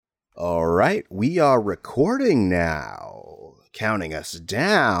All right, we are recording now. Counting us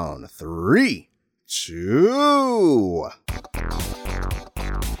down. 3, 2.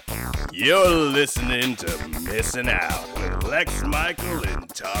 You're listening to Missing Out with Lex Michael and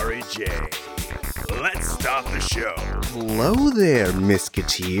Tari J. Let's start the show. Hello there,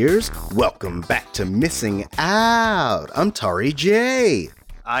 Misketeers. Welcome back to Missing Out. I'm Tari J.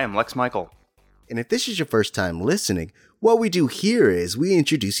 I am Lex Michael. And if this is your first time listening, what we do here is we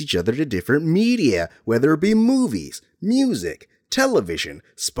introduce each other to different media, whether it be movies, music, television,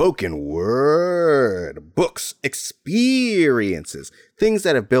 spoken word, books, experiences, things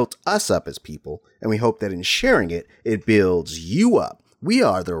that have built us up as people, and we hope that in sharing it, it builds you up. We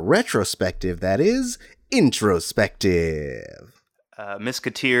are the retrospective that is introspective.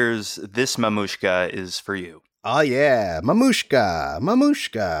 Misketeers, this mamushka is for you. Oh yeah, mamushka,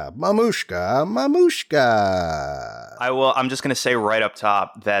 mamushka, mamushka, mamushka. I'm just going to say right up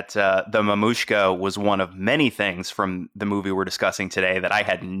top that the mamushka was one of many things from the movie we're discussing today that I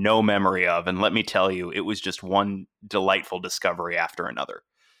had no memory of. And let me tell you, it was just one delightful discovery after another.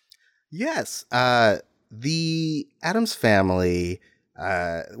 Yes, the Addams Family,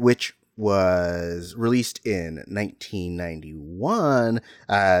 which was released in 1991,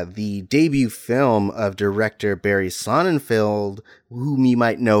 the debut film of director Barry Sonnenfeld, whom you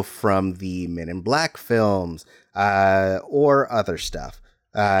might know from the Men in Black films, or other stuff.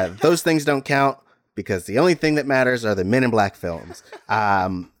 Those things don't count because the only thing that matters are the Men in Black films.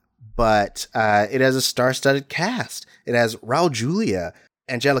 But it has a star-studded cast. It has Raul Julia,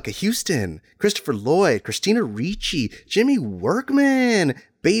 Angelica Houston, Christopher Lloyd, Christina Ricci, Jimmy Workman.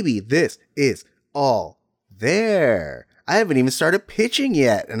 Baby, this is all there. I haven't even started pitching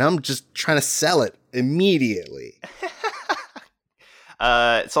yet, and I'm just trying to sell it immediately.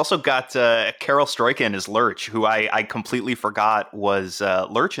 It's also got Carol Stroiken as Lurch, who I completely forgot was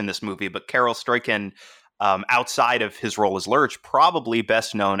Lurch in this movie. But Carol Stroiken, outside of his role as Lurch, probably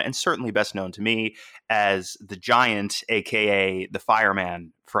best known, and certainly best known to me, as the Giant, a.k.a. the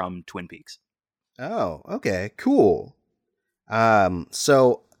Fireman from Twin Peaks. Oh, okay, cool.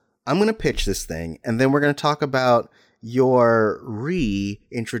 So I'm going to pitch this thing, and then we're going to talk about your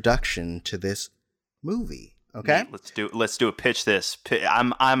reintroduction to this movie. Okay, let's do a pitch. This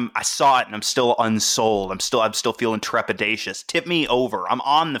I saw it and I'm still unsold. I'm still feeling trepidatious. Tip me over. I'm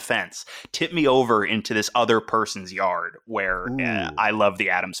on the fence. Tip me over into this other person's yard where I love the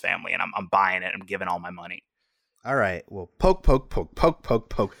Addams Family and I'm buying it. I'm giving all my money. All right. Well, poke, poke, poke, poke, poke,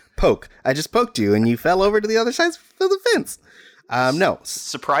 poke, poke. I just poked you and you fell over to the other side of the fence. No.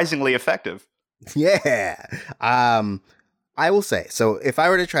 Surprisingly effective. Yeah. I will say, so if I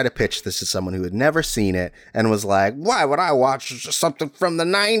were to try to pitch this to someone who had never seen it and was like, why would I watch something from the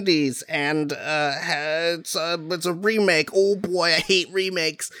 90s and it's a remake? Oh boy, I hate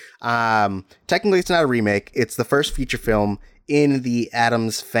remakes. Technically, it's not a remake. It's the first feature film in the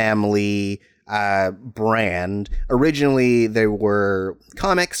Addams Family brand. Originally, they were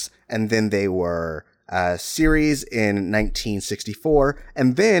comics, and then they were series in 1964,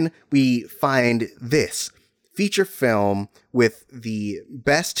 and then we find this feature film with the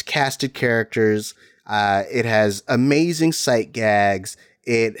best casted characters. It has amazing sight gags.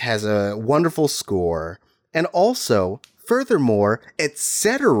 It has a wonderful score, and also, furthermore,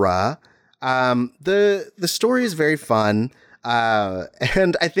 etc. The story is very fun,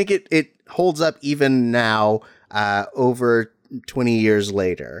 and I think it holds up even now, over 20 years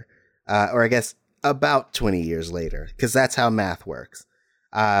later, or I guess about 20 years later, because that's how math works.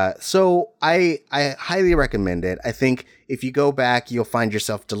 So I highly recommend it. I think if you go back, you'll find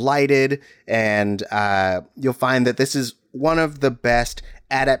yourself delighted, and you'll find that this is one of the best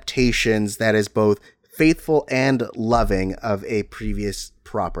adaptations that is both faithful and loving of a previous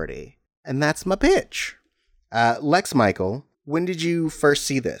property. And that's my pitch. Lex Michael, when did you first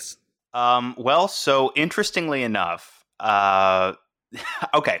see this? Well, so interestingly enough,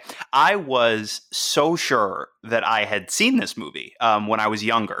 okay, I was so sure that I had seen this movie when I was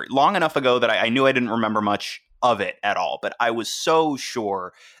younger, long enough ago that I knew I didn't remember much of it at all. But I was so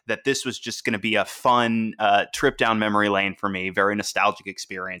sure that this was just going to be a fun trip down memory lane for me, very nostalgic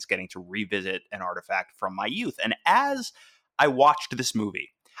experience, getting to revisit an artifact from my youth. And as I watched this movie,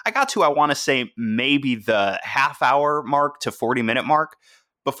 I got to, I want to say, maybe the half-hour mark to 40-minute mark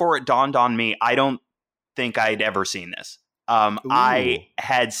before it dawned on me, I don't think I'd ever seen this. I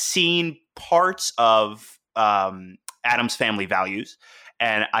had seen parts of Addams Family Values,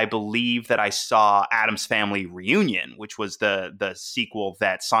 and I believe that I saw Addams Family Reunion, which was the sequel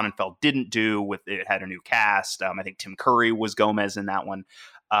that Sonnenfeld didn't do. With it had a new cast. I think Tim Curry was Gomez in that one,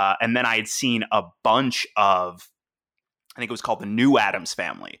 and then I had seen a bunch of I think it was called The New Addams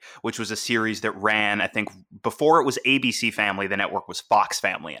Family, which was a series that ran, I think, before it was ABC Family, the network was Fox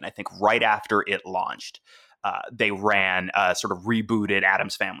Family. And I think right after it launched, they ran a sort of rebooted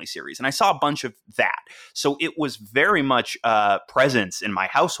Addams Family series. And I saw a bunch of that. So it was very much a presence in my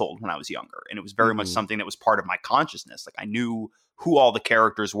household when I was younger. And it was very much something that was part of my consciousness. Like I knew who all the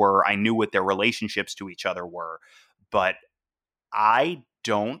characters were. I knew what their relationships to each other were. But I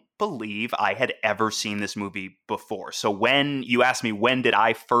don't believe I had ever seen this movie before. So when you asked me, when did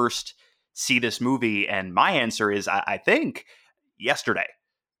I first see this movie? And my answer is, I think yesterday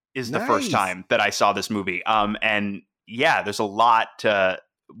is the first time that I saw this movie. And yeah, there's a lot to,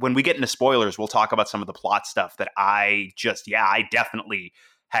 when we get into spoilers, we'll talk about some of the plot stuff that I definitely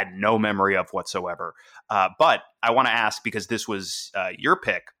had no memory of whatsoever. But I want to ask, because this was your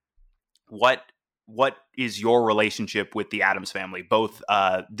pick, what is your relationship with the Addams Family, both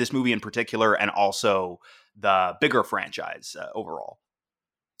this movie in particular and also the bigger franchise overall?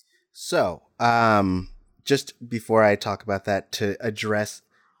 So, just before I talk about that, to address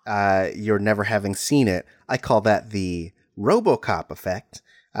your never having seen it, I call that the RoboCop effect.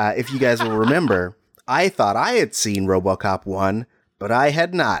 If you guys will remember, I thought I had seen RoboCop 1, but I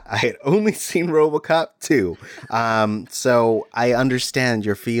had not. I had only seen RoboCop 2. So I understand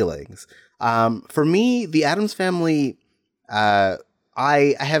your feelings. For me, the Addams Family, I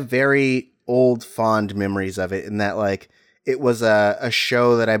have very old, fond memories of it in that, like, it was a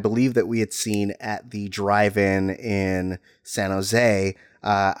show that I believe that we had seen at the drive-in in San Jose.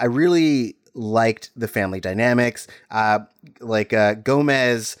 I really liked the family dynamics.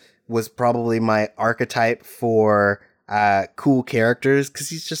 Gomez was probably my archetype for cool characters because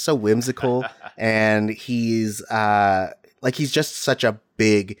he's just so whimsical and he's just such a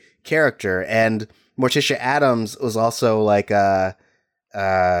big character. And Morticia Addams was also like not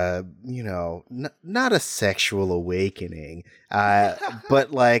a sexual awakening,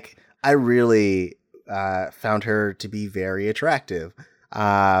 but like I really found her to be very attractive.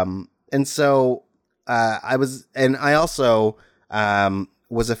 And so I also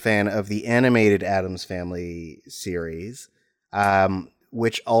was a fan of the animated Addams Family series,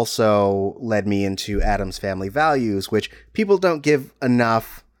 which also led me into Addams Family Values, which people don't give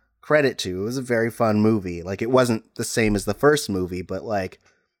enough credit to. It was a very fun movie. Like, it wasn't the same as the first movie, but like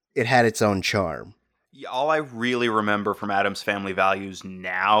it had its own charm. Yeah, all I really remember from Addams Family Values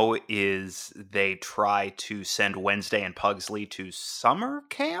now is they try to send Wednesday and Pugsley to summer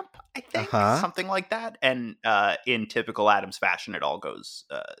camp, I think, something like that. And in typical Addams fashion, it all goes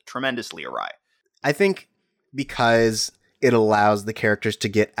tremendously awry. I think because it allows the characters to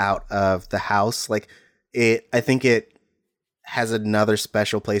get out of the house, I think it has another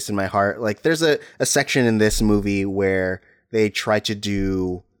special place in my heart. Like, there's a section in this movie where they try to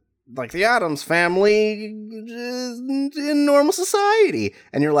do like the Addams Family in normal society,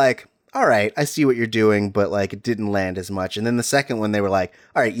 and you're like, all right, I see what you're doing, but like it didn't land as much. And then the second one, they were like,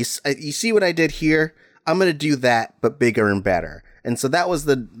 all right, you see what I did here? I'm gonna do that, but bigger and better. And so that was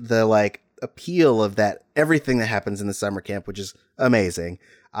the like appeal of that, everything that happens in the summer camp, which is amazing.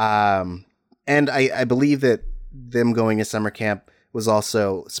 And I believe that them going to summer camp was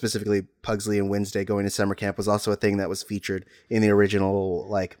also, specifically Pugsley and Wednesday going to summer camp, was also a thing that was featured in the original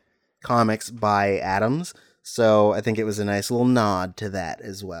like comics by Addams. So I think it was a nice little nod to that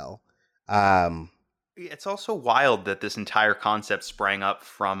as well. It's also wild that this entire concept sprang up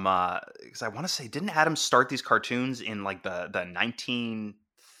from, because I want to say, didn't Addams start these cartoons in like the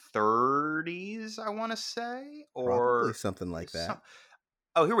 1930s, I want to say? Or probably something like that.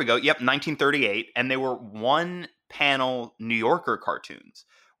 Oh, here we go. Yep, 1938. And they were one-panel New Yorker cartoons,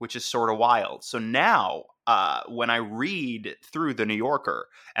 which is sort of wild. So now, when I read through the New Yorker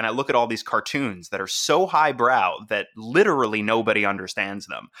and I look at all these cartoons that are so highbrow that literally nobody understands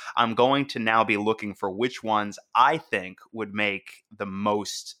them, I'm going to now be looking for which ones I think would make the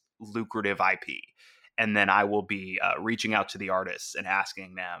most lucrative IP. And then I will be reaching out to the artists and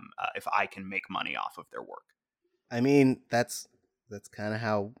asking them if I can make money off of their work. I mean, that's kind of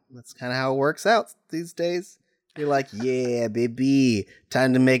how it works out these days. You're like, yeah, baby,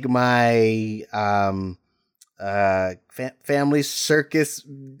 time to make my family circus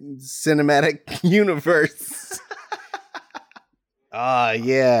cinematic universe.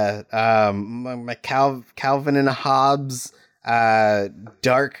 Yeah. My Calvin and Hobbes,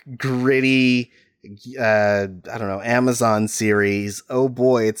 dark, gritty, I don't know, Amazon series. Oh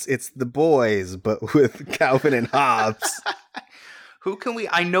boy, it's The Boys, but with Calvin and Hobbes. Who can we?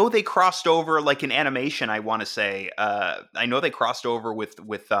 I know they crossed over, like in animation. I want to say, I know they crossed over with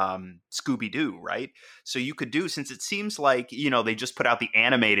Scooby Doo, right? So you could do, since it seems like they just put out the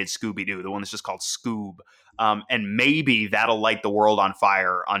animated Scooby Doo, the one that's just called Scoob, and maybe that'll light the world on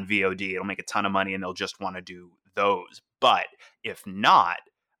fire on VOD. It'll make a ton of money, and they'll just want to do those. But if not,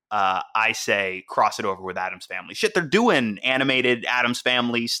 I say cross it over with Addams Family. Shit, they're doing animated Addams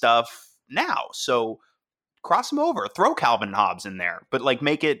Family stuff now, so cross them over. Throw Calvin and Hobbes in there, but like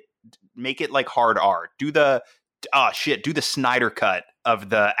make it like hard R. Do the Snyder cut of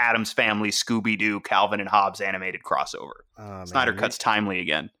the Addams Family Scooby Doo Calvin and Hobbes animated crossover. Snyder cut's timely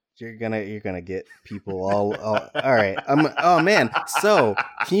again. You're gonna get people all right. Oh man. So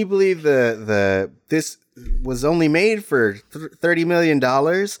can you believe this was only made for $30 million?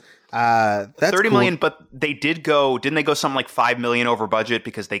 That's $30 cool. million, but didn't they go something like $5 million over budget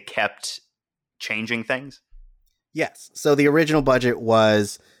because they kept changing things? Yes. So the original budget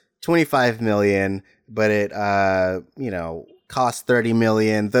was $25 million, but it cost $30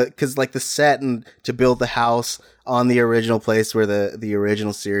 million. Because like the set and to build the house on the original place where the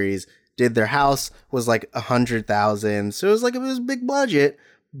original series did their house was like $100,000. So it was a big budget,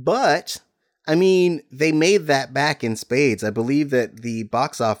 but I mean, they made that back in spades. I believe that the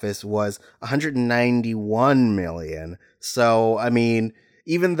box office was $191 million. So I mean,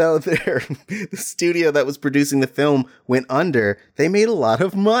 even though the studio that was producing the film went under, they made a lot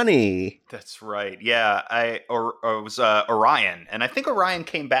of money. That's right. Yeah, it was Orion, and I think Orion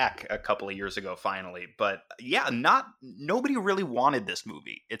came back a couple of years ago finally. But yeah, nobody really wanted this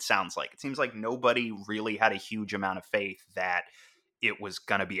movie. It seems like nobody really had a huge amount of faith that it was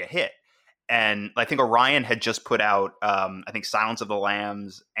gonna be a hit. And I think Orion had just put out, I think Silence of the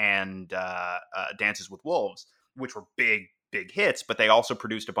Lambs and Dances with Wolves, which were big hits, but they also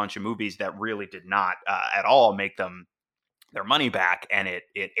produced a bunch of movies that really did not at all make them their money back, and it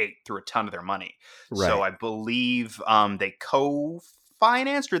ate through a ton of their money. Right. So I believe they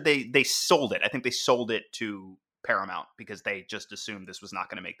co-financed, or they sold it. I think they sold it to Paramount because they just assumed this was not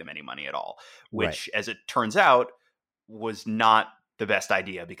going to make them any money at all, which, as it turns out, was not the best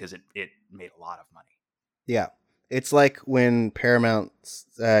idea because it made a lot of money. Yeah. It's like when Paramount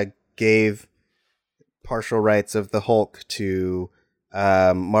gave partial rights of the Hulk to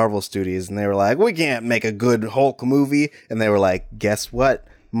Marvel Studios, and they were like, we can't make a good Hulk movie. And they were like, guess what,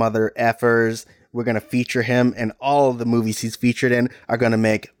 mother effers? We're going to feature him, and all of the movies he's featured in are going to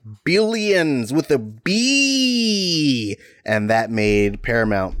make billions with a B. And that made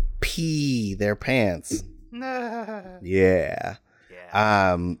Paramount pee their pants. Yeah.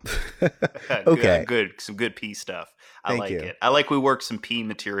 Okay. Good. Some good pee stuff. I Thank like you. it. I like we worked some pee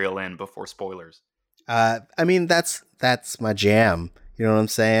material in before spoilers. I mean, that's my jam. You know what I'm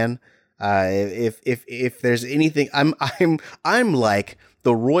saying? If there's anything, I'm like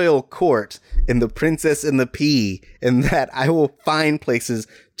the royal court in The Princess and the Pea, in that I will find places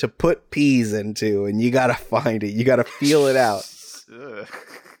to put peas into, and you gotta find it. You gotta feel it out.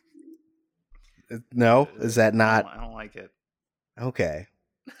 No, is that not? I don't like it. Okay.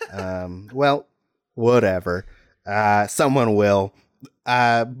 Well, whatever. Someone will.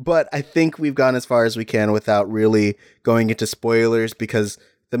 But I think we've gone as far as we can without really going into spoilers, because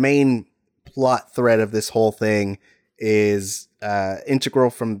the main plot thread of this whole thing is integral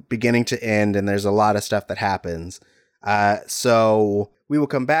from beginning to end, and there's a lot of stuff that happens. So we will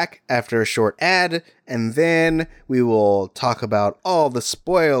come back after a short ad, and then we will talk about all the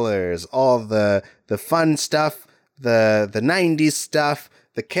spoilers, all the fun stuff, the 90s stuff,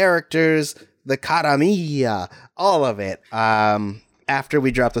 the characters, the Karamia, all of it. After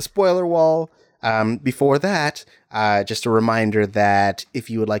we drop the spoiler wall. Before that, just a reminder that if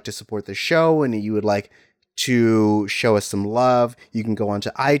you would like to support the show and you would like to show us some love, you can go onto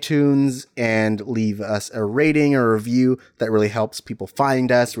iTunes and leave us a rating or review. That really helps people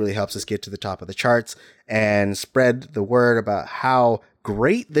find us, really helps us get to the top of the charts, and spread the word about how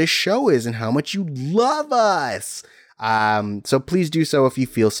great this show is and how much you love us. So please do so if you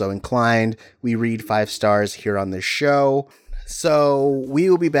feel so inclined. We read 5 stars here on this show. So we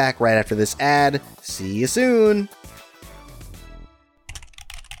will be back right after this ad. See you soon.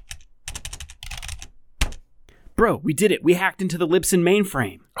 Bro, we did it. We hacked into the Libsyn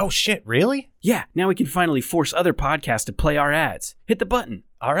mainframe. Oh shit, really? Yeah, now we can finally force other podcasts to play our ads. Hit the button.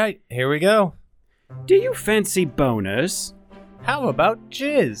 All right, here we go. Do you fancy boners? How about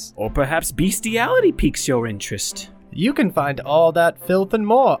jizz? Or perhaps bestiality piques your interest? You can find all that filth and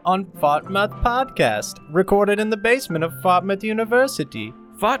more on Fartmouth Podcast, recorded in the basement of Fartmouth University.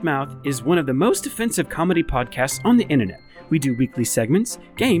 Fartmouth is one of the most offensive comedy podcasts on the internet. We do weekly segments,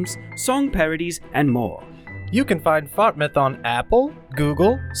 games, song parodies, and more. You can find Fart Myth on Apple,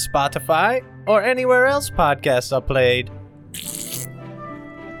 Google, Spotify, or anywhere else podcasts are played.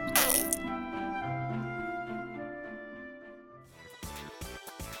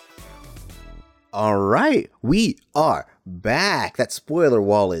 All right, we are back. That spoiler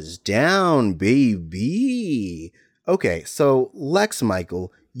wall is down, baby. Okay, so Lex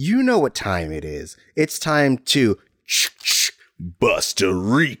Michael, you know what time it is. It's time to bust a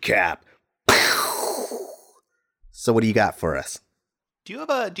recap. So what do you got for us? Do you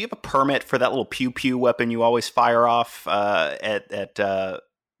have a permit for that little pew pew weapon you always fire off at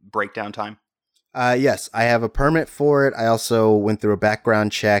breakdown time? Yes, I have a permit for it. I also went through a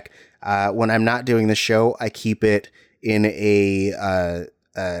background check. When I'm not doing the show, I keep it in a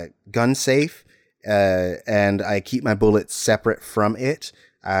gun safe, and I keep my bullets separate from it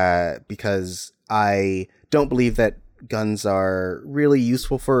because I don't believe that guns are really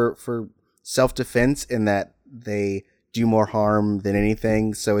useful for self-defense in that they do more harm than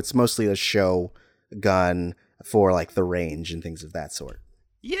anything. So it's mostly a show gun for like the range and things of that sort.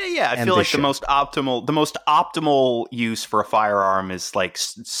 Yeah. I feel like the most optimal use for a firearm is like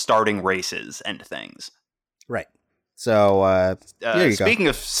starting races and things. Right. So there you speaking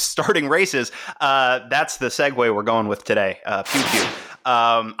of starting races, that's the segue we're going with today. Pew pew.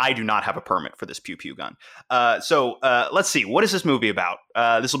 I do not have a permit for this pew pew gun. So let's see. What is this movie about?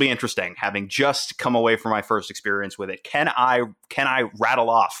 This will be interesting. Having just come away from my first experience with it, can I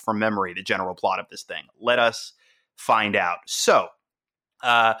rattle off from memory the general plot of this thing? Let us find out. So.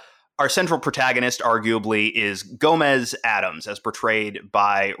 Our central protagonist, arguably, is Gomez Addams, as portrayed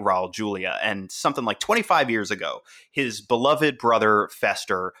by Raul Julia. And something like 25 years ago, his beloved brother,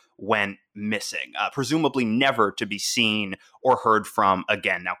 Fester, went missing, presumably never to be seen or heard from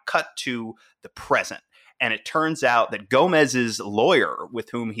again. Now, cut to the present. And it turns out that Gomez's lawyer,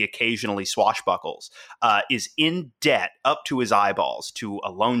 with whom he occasionally swashbuckles, is in debt up to his eyeballs to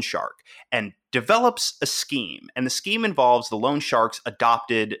a loan shark and develops a scheme. And the scheme involves the loan shark's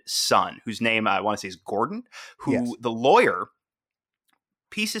adopted son, whose name I want to say is Gordon, who the lawyer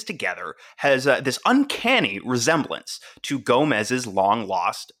pieces together has this uncanny resemblance to Gomez's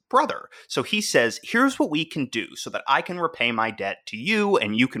long-lost brother. So he says, here's what we can do so that I can repay my debt to you,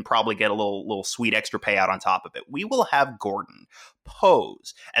 and you can probably get a little sweet extra payout on top of it. We will have Gordon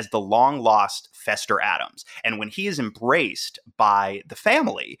pose as the long-lost Fester Addams. And when he is embraced by the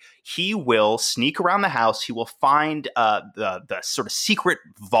family, he will sneak around the house. He will find the sort of secret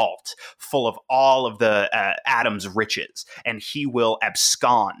vault full of all of the Addams' riches, and he will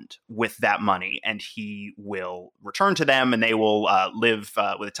abscond with that money, and he will return to them, and they will live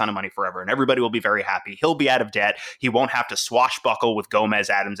with a ton of money forever, and everybody will be very happy. He'll be out of debt. He won't have to swashbuckle with Gomez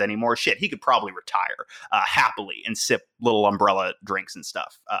Addams anymore. Shit, he could probably retire happily and sip little umbrella drinks and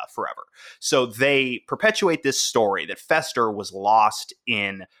stuff forever. So they perpetuate this story that Fester was lost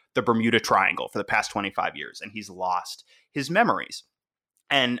in the Bermuda Triangle for the past 25 years, and he's lost his memories.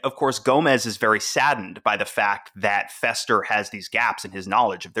 And of course, Gomez is very saddened by the fact that Fester has these gaps in his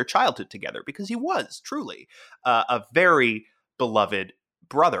knowledge of their childhood together, because he was truly a very beloved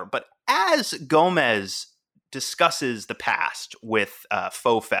brother. But as Gomez discusses the past with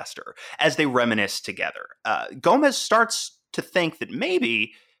faux Fester, as they reminisce together, Gomez starts to think that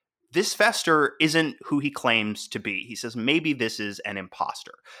maybe this Fester isn't who he claims to be. He says maybe this is an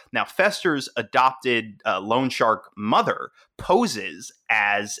imposter. Now, Fester's adopted loan shark mother poses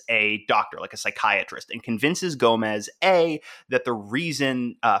as a doctor, like a psychiatrist, and convinces Gomez, A, that the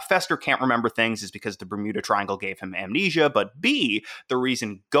reason Fester can't remember things is because the Bermuda Triangle gave him amnesia, but B, the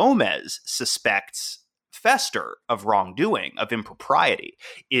reason Gomez suspects Fester of wrongdoing, of impropriety,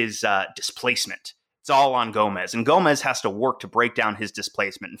 is displacement. It's all on Gomez, and Gomez has to work to break down his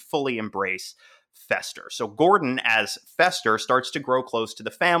displacement and fully embrace Fester. So Gordon, as Fester, starts to grow close to the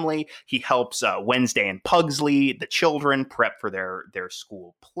family. He helps Wednesday and Pugsley, the children, prep for their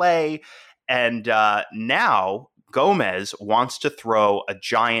school play. And now Gomez wants to throw a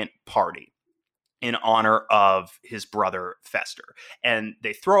giant party in honor of his brother Fester. And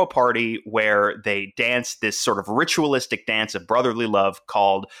they throw a party where they dance this sort of ritualistic dance of brotherly love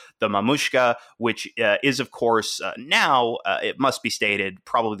called the Mamushka, which is, of course, now, it must be stated,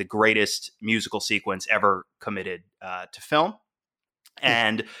 probably the greatest musical sequence ever committed to film.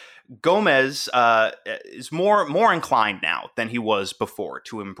 And Gomez is more inclined now than he was before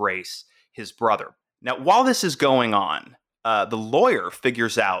to embrace his brother. Now, while this is going on, the lawyer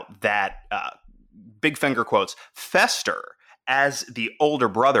figures out that big finger quotes, Fester, as the older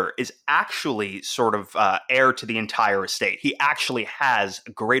brother, is actually sort of heir to the entire estate. He actually has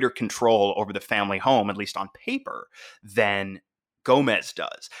greater control over the family home, at least on paper, than Gomez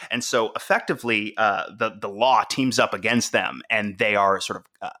does. And so effectively, the law teams up against them, and they are sort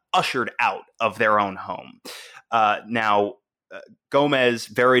of ushered out of their own home. Now, Gomez,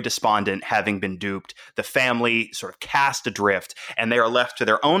 very despondent, having been duped, the family sort of cast adrift, and they are left to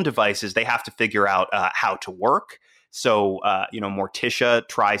their own devices. They have to figure out how to work. So, Morticia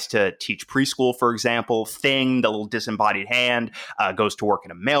tries to teach preschool, for example. Thing, the little disembodied hand, goes to work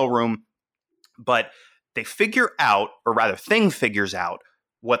in a mailroom. But they figure out, or rather, Thing figures out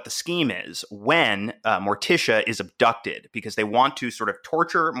what the scheme is when Morticia is abducted, because they want to sort of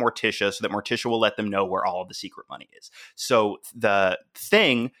torture Morticia so that Morticia will let them know where all of the secret money is. So the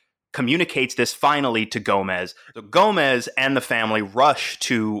Thing communicates this finally to Gomez. So Gomez and the family rush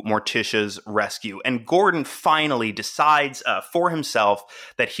to Morticia's rescue, and Gordon finally decides for himself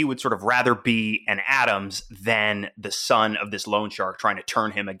that he would sort of rather be an Addams than the son of this loan shark trying to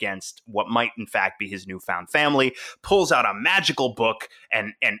turn him against what might in fact be his newfound family. Pulls out a magical book,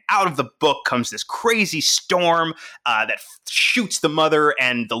 and out of the book comes this crazy storm that shoots the mother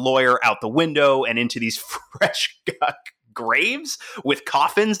and the lawyer out the window and into these fresh graves with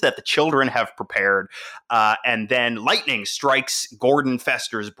coffins that the children have prepared. And then lightning strikes Gordon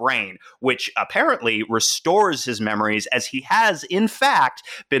Fester's brain, which apparently restores his memories, as he has, in fact,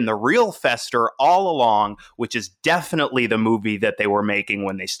 been the real Fester all along, which is definitely the movie that they were making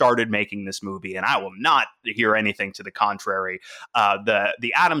when they started making this movie. And I will not hear anything to the contrary.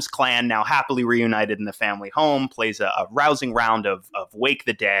 The Addams clan, now happily reunited in the family home, plays a rousing round of Wake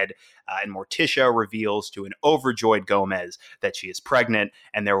the Dead. And Morticia reveals to an overjoyed Gomez that she is pregnant,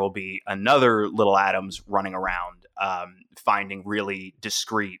 and there will be another little Addams running around, finding really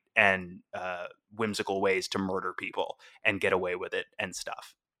discreet and whimsical ways to murder people and get away with it and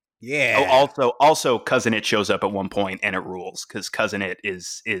stuff. Yeah. Oh, also, Cousin It shows up at one point, and it rules, because Cousin It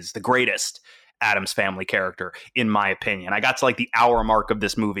is the greatest Addams Family character, in my opinion. I got to like the hour mark of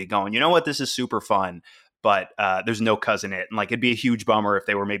this movie going, you know what, this is super fun. But there's no Cousin It. And like, it'd be a huge bummer if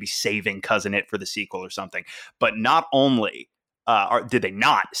they were maybe saving Cousin It for the sequel or something. But not only did they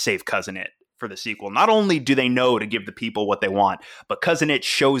not save Cousin It for the sequel, not only do they know to give the people what they want, but Cousin It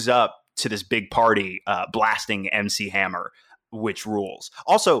shows up to this big party blasting MC Hammer, which rules.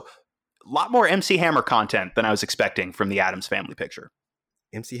 Also, a lot more MC Hammer content than I was expecting from the Addams Family picture.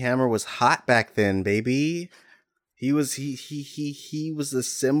 MC Hammer was hot back then, baby. He was the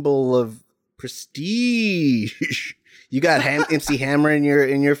symbol of prestige. You got MC Hammer in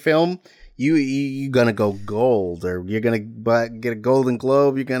your film, you gonna go gold, or you're gonna get a Golden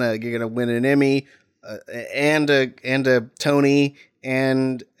Globe. You're gonna win an Emmy, and a Tony,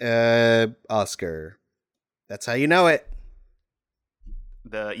 and Oscar. That's how you know it.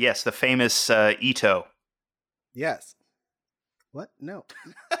 The famous Ito. Yes. What? No.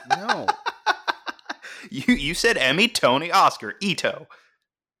 You said Emmy, Tony, Oscar, Ito.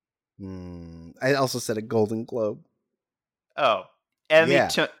 I also said a Golden Globe. Oh, Emmy, Yeah.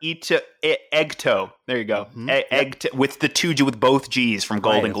 Eggto. There you go. Mhm. With the with both G's from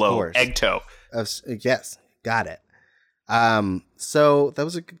Golden Right, of Globe. course. Eggto. Yes, got it. So that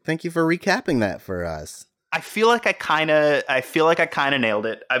was thank you for recapping that for us. I feel like I kind of nailed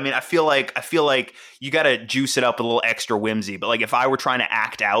it. I mean, I feel like you got to juice it up a little extra whimsy. But like, if I were trying to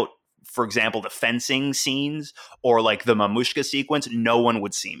act out, for example, the fencing scenes or like the Mamushka sequence, no one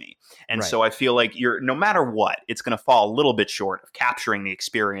would see me. And Right. so I feel like no matter what, it's going to fall a little bit short of capturing the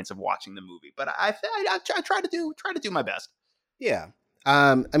experience of watching the movie. But I try to do my best. Yeah.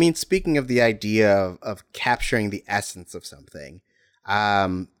 I mean, speaking of the idea of capturing the essence of something,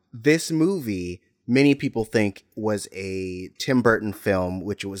 this movie, many people think was a Tim Burton film,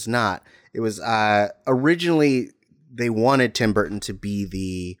 which it was not. It was originally they wanted Tim Burton to be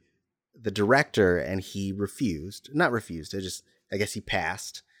the director, and he refused. Not refused. I guess he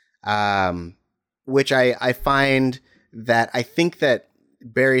passed. Which I find that I think that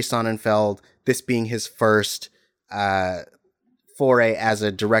Barry Sonnenfeld, this being his first foray as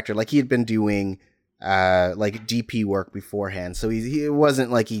a director, like he had been doing like DP work beforehand, so he it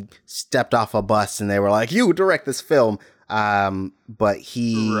wasn't like he stepped off a bus and they were like, you direct this film. But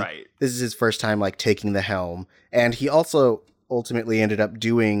this is his first time like taking the helm, and he also ultimately ended up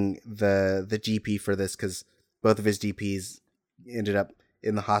doing the DP for this because both of his DPs ended up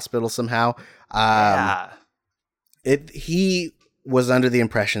in the hospital somehow. He was under the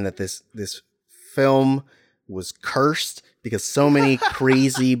impression that this film was cursed because so many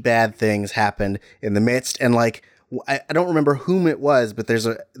crazy bad things happened in the midst, and like I don't remember whom it was, but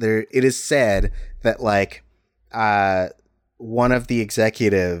it is said that like one of the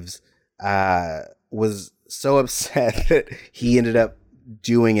executives was so upset that he ended up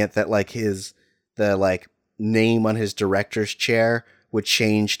doing it that like the name on his director's chair would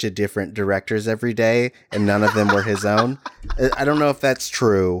change to different directors every day, and none of them were his own. I don't know if that's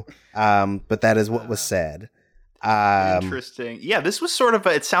true, but that is what was said. Interesting. Yeah, this was sort of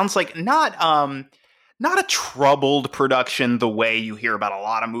it sounds like not a troubled production the way you hear about a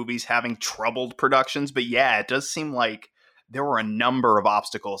lot of movies having troubled productions, but yeah, it does seem like there were a number of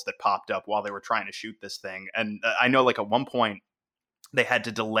obstacles that popped up while they were trying to shoot this thing. And I know like at one point they had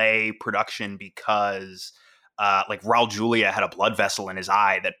to delay production because like Raul Julia had a blood vessel in his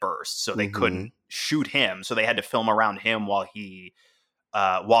eye that burst, so they couldn't shoot him. So they had to film around him while he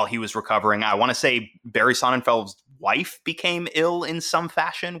was recovering. I want to say Barry Sonnenfeld's wife became ill in some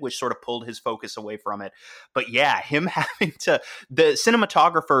fashion, which sort of pulled his focus away from it. But yeah, him having to, the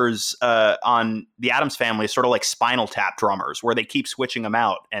cinematographers on the Addams Family is sort of like Spinal Tap drummers, where they keep switching them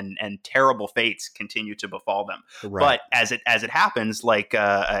out, and terrible fates continue to befall them. Right. But as it happens, like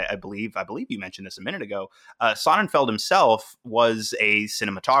I believe you mentioned this a minute ago, Sonnenfeld himself was a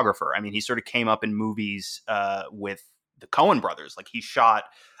cinematographer. I mean, he sort of came up in movies with the Coen brothers. Like he shot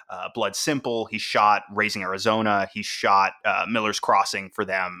Blood Simple, he shot Raising Arizona, he shot Miller's Crossing for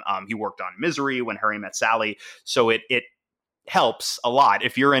them. He worked on Misery, When Harry Met Sally. So it helps a lot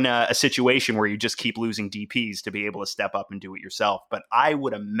if you're in a situation where you just keep losing DPs to be able to step up and do it yourself. But I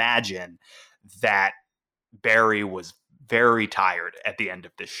would imagine that Barry was very tired at the end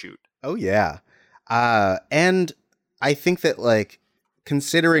of this shoot. Oh yeah. And I think that, like,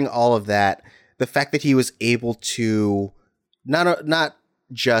 considering all of that, the fact that he was able to not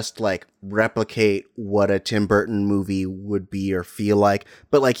just like replicate what a Tim Burton movie would be or feel like,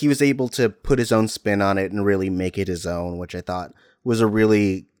 but like he was able to put his own spin on it and really make it his own, which I thought was a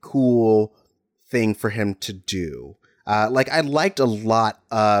really cool thing for him to do. Like I liked a lot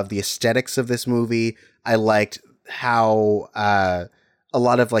of the aesthetics of this movie. I liked how a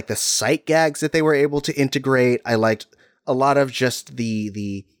lot of like the sight gags that they were able to integrate. I liked a lot of just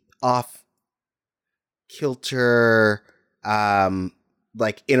the off kilter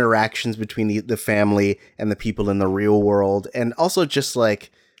like interactions between the family and the people in the real world. And also just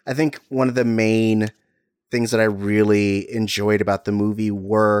like, I think one of the main things that I really enjoyed about the movie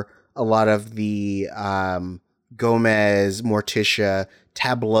were a lot of the Gomez, Morticia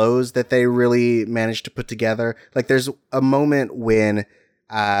tableaus that they really managed to put together. Like there's a moment when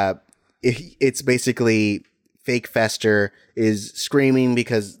it's basically fake Fester is screaming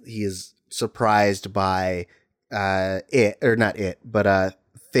because he is surprised by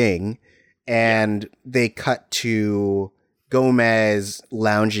Thing, and they cut to Gomez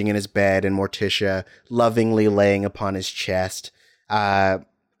lounging in his bed and Morticia lovingly laying upon his chest, and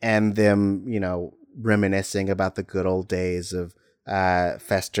them, you know, reminiscing about the good old days of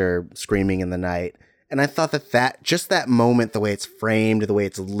Fester screaming in the night. And I thought that just that moment, the way it's framed, the way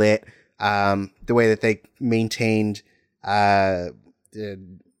it's lit, the way that they maintained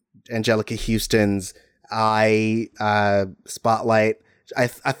Angelica Houston's eye spotlight, I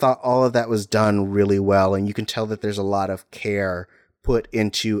thought all of that was done really well, and you can tell that there's a lot of care put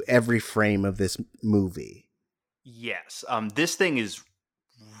into every frame of this movie. Yes, this thing is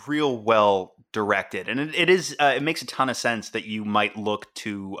real well directed, and it is. It makes a ton of sense that you might look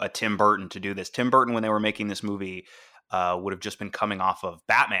to Tim Burton to do this. Tim Burton, when they were making this movie, would have just been coming off of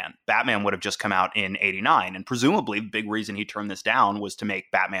Batman. Batman would have just come out in '89, and presumably the big reason he turned this down was to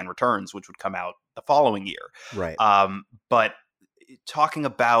make Batman Returns, which would come out the following year. Right. But talking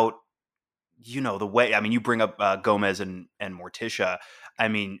about, you know, the way, I mean, you bring up Gomez and Morticia. I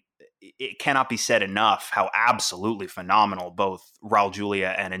mean, it cannot be said enough how absolutely phenomenal both Raul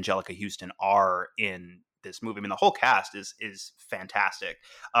Julia and Angelica Houston are in this movie. I mean, the whole cast is fantastic.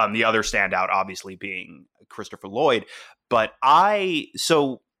 The other standout, obviously, being Christopher Lloyd. But Angelica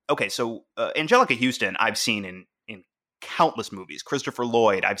Houston, I've seen in countless movies. Christopher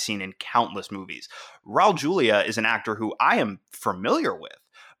Lloyd, I've seen in countless movies. Raul Julia is an actor who I am familiar with.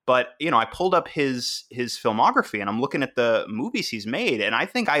 But, you know, I pulled up his filmography and I'm looking at the movies he's made, and I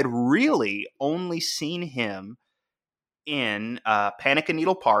think I'd really only seen him in Panic in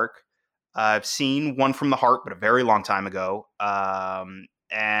Needle Park. I've seen One from the Heart, but a very long time ago,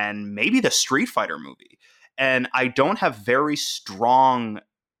 and maybe the Street Fighter movie. And I don't have very strong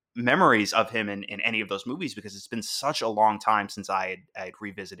memories of him in any of those movies because it's been such a long time since I had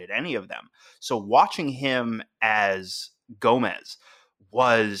revisited any of them. So watching him as Gomez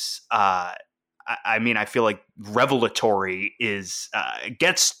was, I mean, I feel like revelatory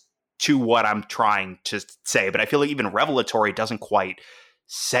gets to what I'm trying to say, but I feel like even revelatory doesn't quite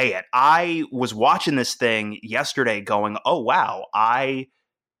say it. I was watching this thing yesterday going, oh, wow, I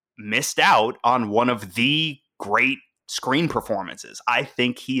missed out on one of the great screen performances. I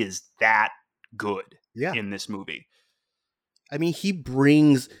think he is that good. Yeah. in this movie. I mean, he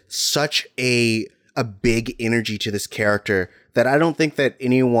brings such a big energy to this character that I don't think that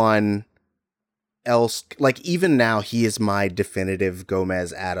anyone else, like, even now, he is my definitive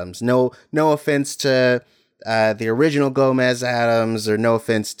Gomez Addams. No offense to the original Gomez Addams, or no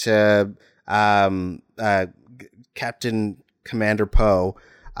offense to Captain Commander Poe,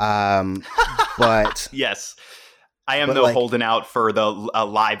 but yes, I am though holding out for the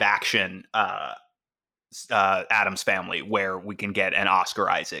live action Addams Family, where we can get an Oscar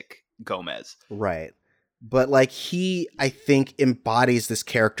Isaac Gomez. Right. But like, he, I think, embodies this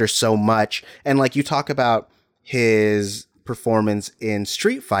character so much. And like, you talk about his performance in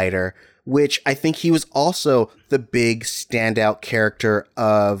Street Fighter, which I think he was also the big standout character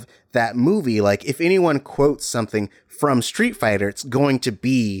of that movie. Like, if anyone quotes something from Street Fighter, it's going to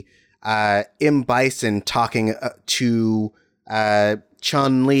be M. Bison talking to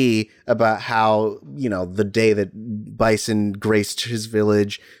Chun-Li about how, you know, the day that Bison graced his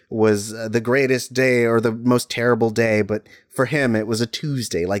village was the greatest day or the most terrible day, but for him it was a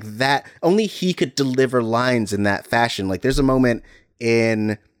Tuesday. Like that, only he could deliver lines in that fashion. Like, there's a moment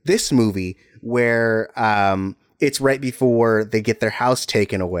in this movie where it's right before they get their house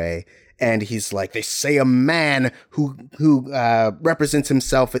taken away, and he's like, they say a man who represents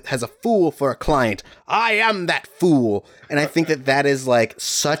himself as a fool for a client. I am that fool. And I think that is like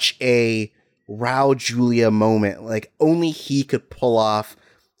such a Raul Julia moment. Like, only he could pull off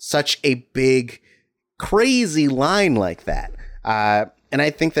such a big, crazy line like that. And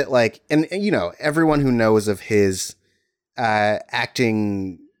I think that, like, and you know, everyone who knows of his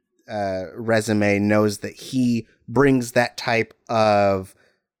acting resume knows that he brings that type of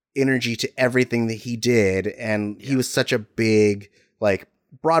energy to everything that he did, and he was such a big, like,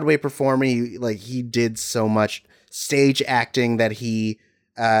 Broadway performer. He did so much stage acting that he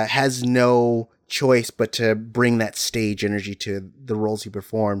has no choice but to bring that stage energy to the roles he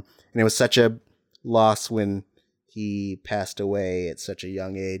performed. And it was such a loss when he passed away at such a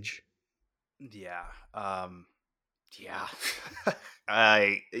young age. Yeah.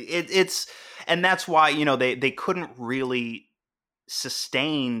 It's and that's why, you know, they couldn't really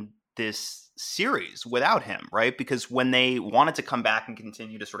sustain this series without him, right? Because when they wanted to come back and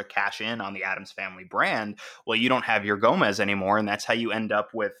continue to sort of cash in on the Addams Family brand, well, you don't have your Gomez anymore, and that's how you end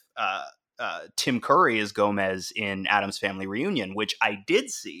up with Tim Curry as Gomez in Addams Family Reunion, which I did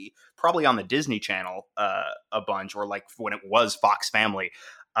see probably on the Disney Channel a bunch, or like when it was Fox Family.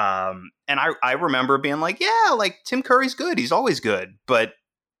 And I remember being like, yeah, like, Tim Curry's good. He's always good. But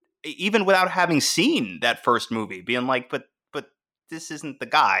even without having seen that first movie, being like, but this isn't the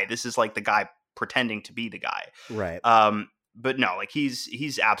guy. This is like the guy pretending to be the guy. Right. But no, like,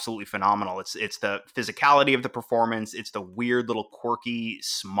 he's absolutely phenomenal. It's the physicality of the performance. It's the weird little quirky,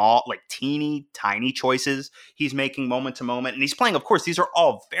 small, like teeny tiny choices he's making moment to moment. And he's playing, of course, these are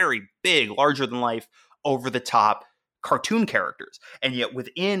all very big, larger than life, over the top cartoon characters. And yet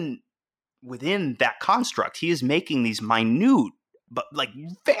within that construct, he is making these minute, but like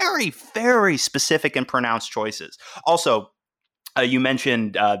very, very specific and pronounced choices. Also, you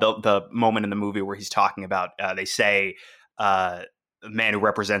mentioned the moment in the movie where he's talking about, they say, a man who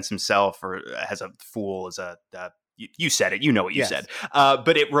represents himself or has a fool as a, you said it, you know what you said.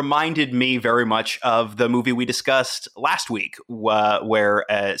 But it reminded me very much of the movie we discussed last week, where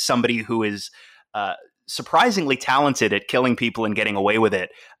somebody who is surprisingly talented at killing people and getting away with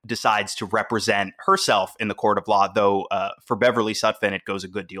it decides to represent herself in the court of law, though for Beverly Sutphin it goes a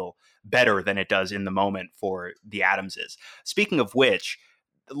good deal better than it does in the moment for the Addamses. Speaking of which,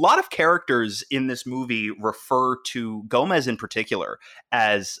 a lot of characters in this movie refer to Gomez in particular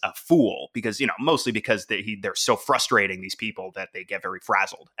as a fool, because, you know, mostly because they're so frustrating, these people, that they get very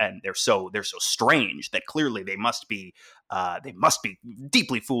frazzled, and they're so strange that clearly they must be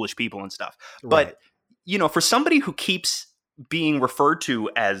deeply foolish people and stuff. Right. But, you know, for somebody who keeps being referred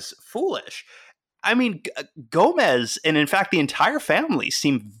to as foolish, I mean, Gomez, and in fact the entire family,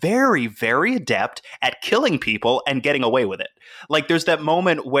 seem very, very adept at killing people and getting away with it. Like, there's that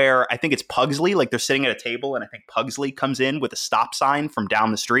moment where I think it's Pugsley, like, they're sitting at a table, and I think Pugsley comes in with a stop sign from down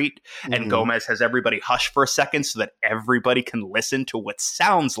the street, and Gomez has everybody hush for a second so that everybody can listen to what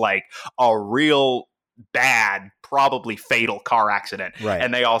sounds like a real bad, probably fatal car accident. Right.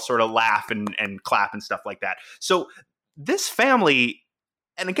 And they all sort of laugh and clap and stuff like that. So this family,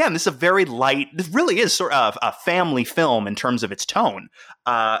 and again, this really is sort of a family film in terms of its tone.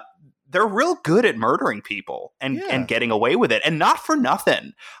 They're real good at murdering people and getting away with it, and not for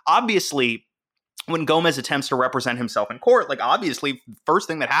nothing. Obviously, when Gomez attempts to represent himself in court, like, obviously, first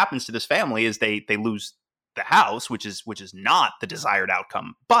thing that happens to this family is they lose the house, which is not the desired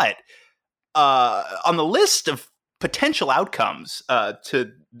outcome. But on the list of potential outcomes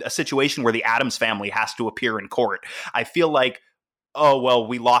to a situation where the Addams family has to appear in court, I feel like, oh, well,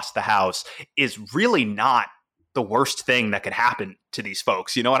 we lost the house is really not the worst thing that could happen to these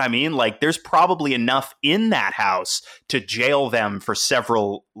folks. You know what I mean? Like, there's probably enough in that house to jail them for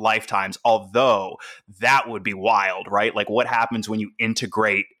several lifetimes, although that would be wild, right? Like, what happens when you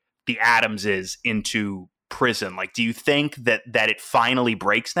integrate the Addamses into prison? Like, do you think that it finally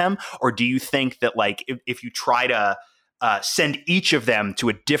breaks them? Or do you think that, like, if you try to send each of them to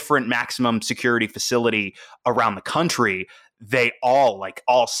a different maximum security facility around the country, they all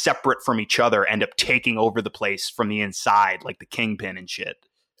separate from each other end up taking over the place from the inside, like the Kingpin and shit?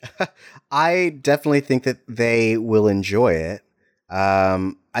 I definitely think that they will enjoy it.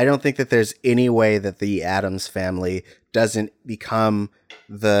 I don't think that there's any way that the Addams family doesn't become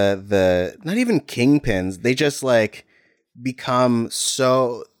the not even kingpins. They just like become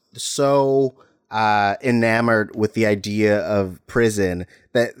so enamored with the idea of prison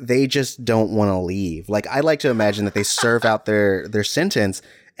that they just don't want to leave. Like, I like to imagine that they serve out their sentence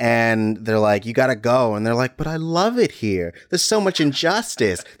and they're like, you gotta go. And they're like, but I love it here. There's so much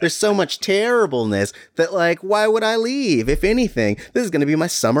injustice. There's so much terribleness that, like, why would I leave? If anything, this is going to be my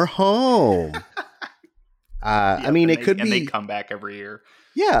summer home. I mean, it could be. And they come back every year.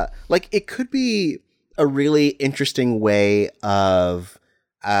 Yeah. Like, it could be a really interesting way of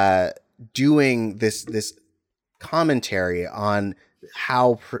doing this commentary on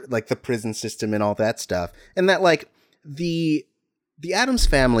how like the prison system and all that stuff, and that like the Addams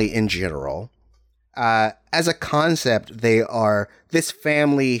family in general, as a concept, they are this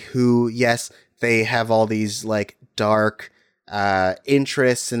family who, yes, they have all these like dark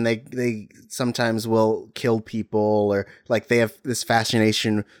interests, and they sometimes will kill people, or like they have this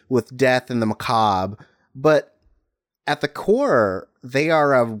fascination with death and the macabre, but at the core, they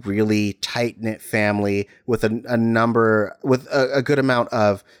are a really tight-knit family with a good amount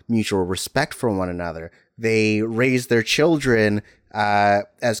of mutual respect for one another. They raise their children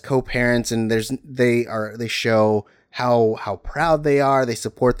as co-parents, and they show how proud they are. They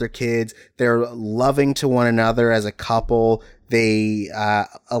support their kids. They're loving to one another as a couple. They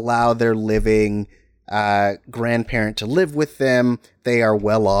allow their living grandparent to live with them. They are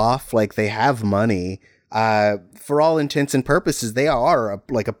well off, like they have money. For all intents and purposes, they are a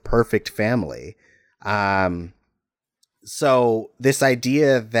perfect family. So this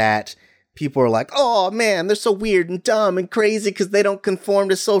idea that people are like, oh man, they're so weird and dumb and crazy because they don't conform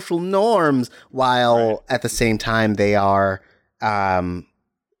to social norms, while at the same time they are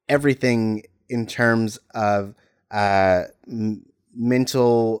everything in terms of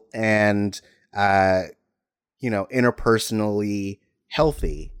mental and interpersonally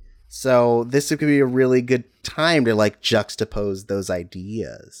healthy. So this could be a really good time to like juxtapose those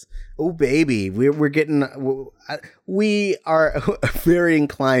ideas. Oh baby, we are very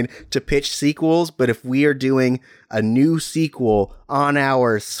inclined to pitch sequels, but if we are doing a new sequel on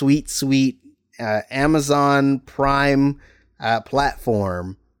our sweet Amazon Prime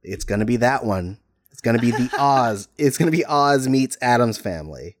platform, it's going to be that one. It's going to be the Oz. It's going to be Oz meets Addams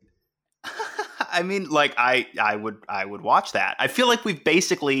Family. I mean, like, I would watch that. I feel like we've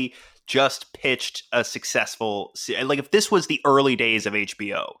basically just pitched a successful, like, if this was the early days of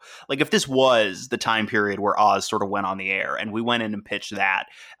HBO, like if this was the time period where Oz sort of went on the air and we went in and pitched that,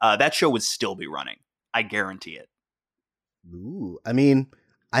 that show would still be running. I guarantee it. Ooh, I mean,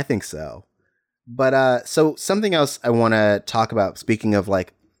 I think so. But so something else I want to talk about, speaking of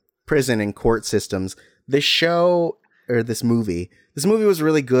like prison and court systems, this movie was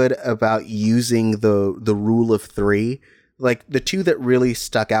really good about using the rule of three. Like the two that really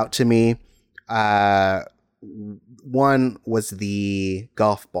stuck out to me, one was the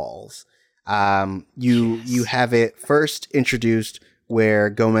golf balls. You have it first introduced where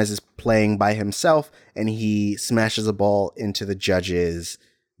Gomez is playing by himself and he smashes a ball into the judge's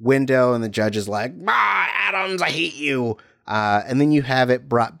window and the judge is like, Addams, I hate you. And then you have it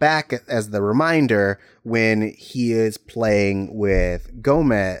brought back as the reminder when he is playing with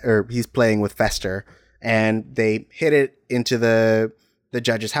Gomez, or he's playing with Fester, and they hit it into the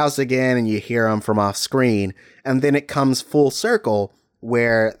judge's house again, and you hear him from off screen. And then it comes full circle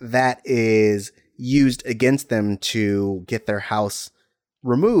where that is used against them to get their house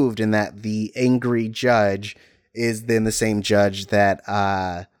removed, and that the angry judge is then the same judge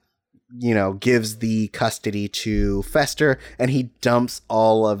that, gives the custody to Fester, and he dumps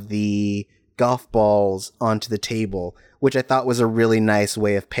all of the golf balls onto the table, which I thought was a really nice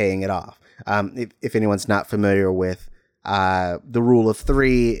way of paying it off. If anyone's not familiar with the rule of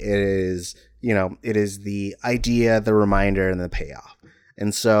three, it is the idea, the reminder, and the payoff.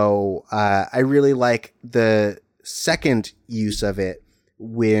 And so I really like the second use of it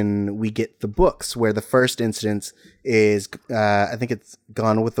when we get the books, where the first instance is, I think it's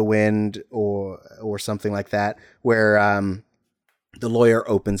Gone with the Wind or something like that, where the lawyer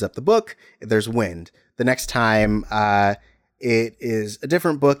opens up the book, there's wind. The next time it is a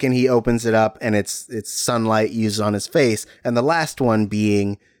different book and he opens it up and it's sunlight used on his face. And the last one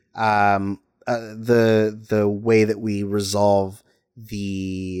being the way that we resolve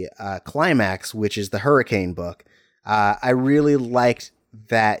the climax, which is the hurricane book. I really liked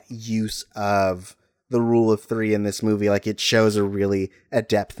that use of the rule of three in this movie. Like, it shows a really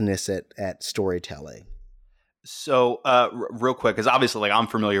adeptness at storytelling. So, real quick, because obviously, like, I'm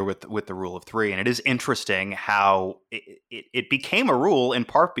familiar with the rule of three, and it is interesting how it became a rule in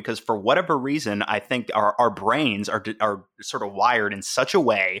part because, for whatever reason, I think our brains are sort of wired in such a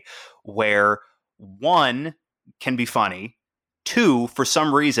way where one can be funny. Two, for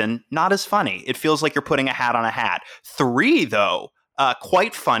some reason, not as funny. It feels like you're putting a hat on a hat. Three, though,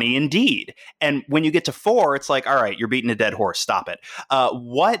 quite funny indeed. And when you get to four, it's like, all right, you're beating a dead horse. Stop it.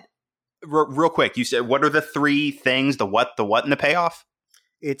 Real quick, you said, what are the three things? The what, and the payoff?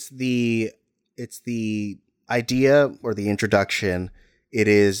 It's the idea or the introduction. It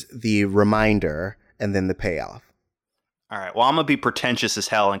is the reminder, and then the payoff. All right. Well, I'm going to be pretentious as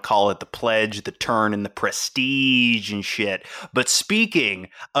hell and call it the pledge, the turn, and the prestige and shit. But speaking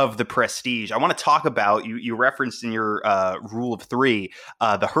of the prestige, I want to talk about, you referenced in your rule of three,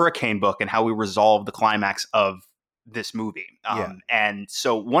 the hurricane book and how we resolve the climax of this movie. And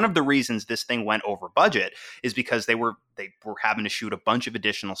so one of the reasons this thing went over budget is because they were having to shoot a bunch of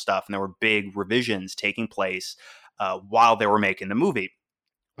additional stuff, and there were big revisions taking place while they were making the movie.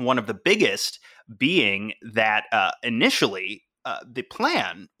 One of the biggest being that initially the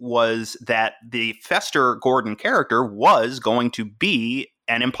plan was that the Fester Gordon character was going to be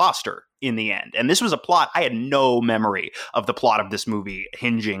an imposter in the end. And this was a plot. I had no memory of the plot of this movie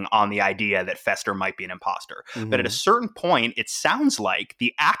hinging on the idea that Fester might be an imposter. Mm-hmm. But at a certain point, it sounds like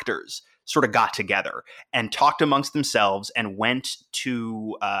the actors sort of got together and talked amongst themselves and went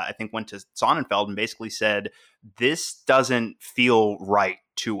to Sonnenfeld and basically said, this doesn't feel right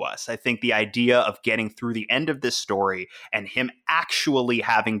to us. I think the idea of getting through the end of this story and him actually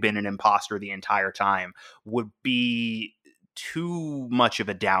having been an imposter the entire time would be too much of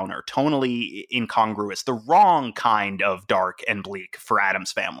a downer, tonally incongruous, the wrong kind of dark and bleak for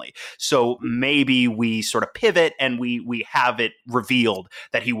Addams Family. So maybe we sort of pivot and we have it revealed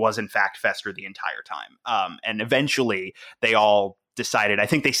that he was in fact Fester the entire time. And eventually they all decided, I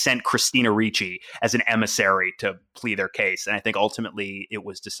think they sent Christina Ricci as an emissary to plead their case. And I think ultimately it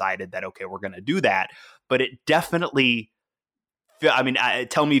was decided that, okay, we're going to do that. But it definitely, I mean,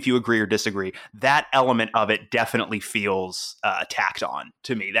 tell me if you agree or disagree. That element of it definitely feels tacked on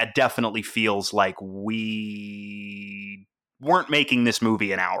to me. That definitely feels like we weren't making this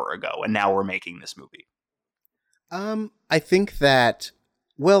movie an hour ago, and now we're making this movie. I think that,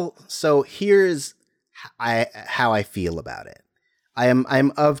 well, so here's how I feel about it.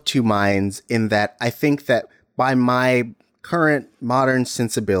 I'm of two minds in that I think that by my current modern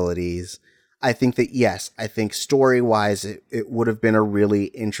sensibilities, I think that, yes, I think story-wise, it would have been a really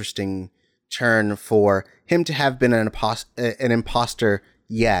interesting turn for him to have been an imposter,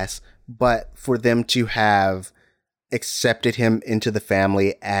 yes, but for them to have accepted him into the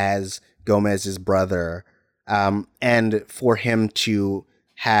family as Gomez's brother, and for him to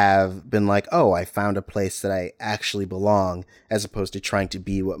have been like, oh, I found a place that I actually belong, as opposed to trying to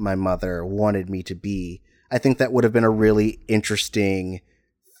be what my mother wanted me to be. I think that would have been a really interesting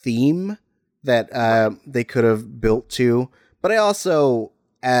theme that they could have built to. But I also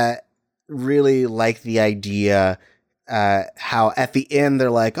really like the idea how at the end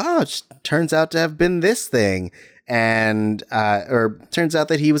they're like, oh, it just turns out to have been this thing. And or turns out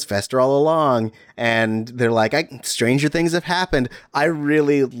that he was Fester all along. And they're like, stranger things have happened. I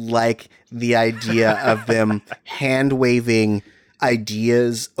really like the idea of them hand-waving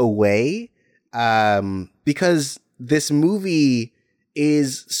ideas away. Because this movie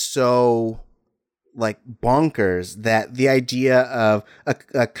is so like bonkers that the idea of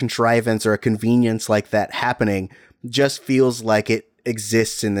a contrivance or a convenience like that happening just feels like it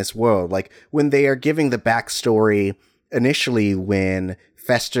exists in this world. Like when they are giving the backstory initially, when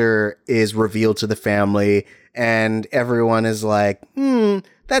Fester is revealed to the family and everyone is like,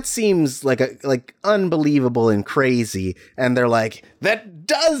 that seems like unbelievable and crazy. And they're like, that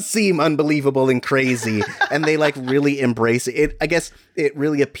does seem unbelievable and crazy. And they like really embrace it. I guess it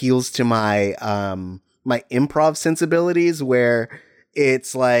really appeals to my, my improv sensibilities, where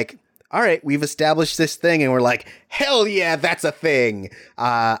it's like, all right, we've established this thing, and we're like, hell yeah, that's a thing.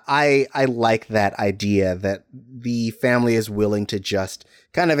 I like that idea that the family is willing to just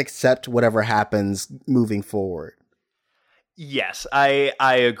kind of accept whatever happens moving forward. Yes, I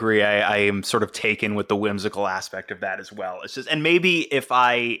agree. I am sort of taken with the whimsical aspect of that as well. It's just, and maybe if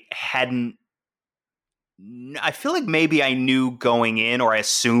I hadn't, I feel like maybe I knew going in, or I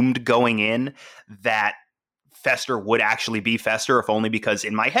assumed going in, that Fester would actually be Fester, if only because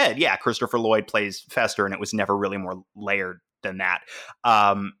in my head, yeah, Christopher Lloyd plays Fester, and it was never really more layered than that.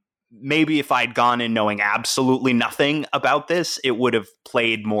 Maybe if I'd gone in knowing absolutely nothing about this, it would have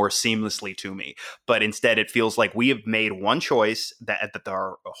played more seamlessly to me. But instead, it feels like we have made one choice that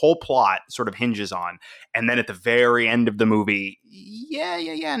our whole plot sort of hinges on. And then at the very end of the movie,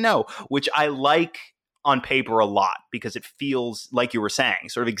 no, which I like on paper a lot, because it feels, like you were saying,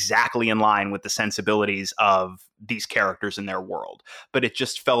 sort of exactly in line with the sensibilities of these characters in their world. But it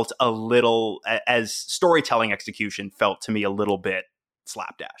just felt a little, as storytelling execution, felt to me a little bit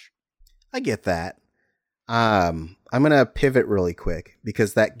slapdash. I get that. I'm going to pivot really quick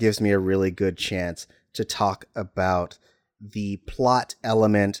because that gives me a really good chance to talk about the plot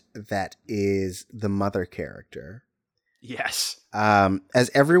element that is the mother character. Yes.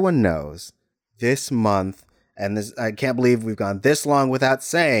 As everyone knows, this month, and this, I can't believe we've gone this long without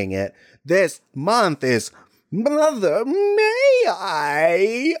saying it, this month is Mother May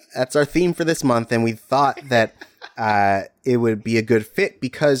I. That's our theme for this month, and we thought that it would be a good fit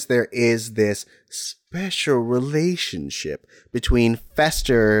because there is this special relationship between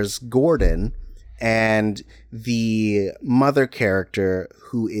Fester's Gordon and the mother character,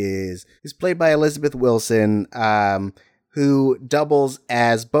 who is played by Elizabeth Wilson, who doubles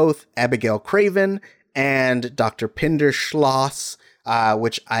as both Abigail Craven and Dr. Pinder Schloss,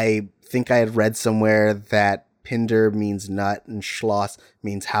 which I think I had read somewhere that Pinder means nut and Schloss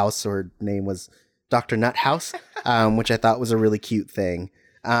means house, or her name was Dr. Nuthouse, which I thought was a really cute thing.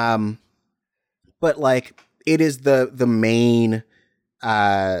 But like, it is the main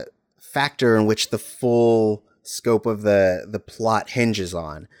factor in which the full scope of the plot hinges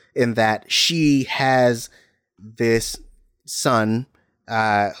on, in that she has this son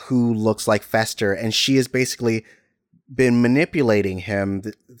who looks like Fester, and she has basically been manipulating him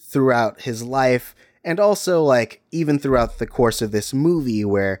throughout his life, and also like even throughout the course of this movie,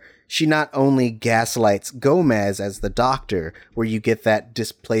 where she not only gaslights Gomez as the doctor, where you get that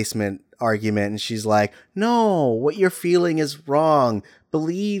displacement argument, and she's like, no, what you're feeling is wrong.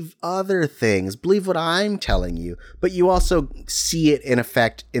 Believe other things. Believe what I'm telling you. But you also see it in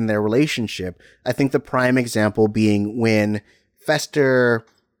effect in their relationship. I think the prime example being when Fester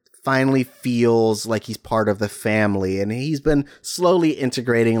finally feels like he's part of the family, and he's been slowly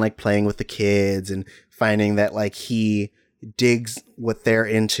integrating, like playing with the kids and finding that like he digs what they're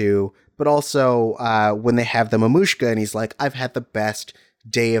into. But also when they have the mamushka, and he's like, I've had the best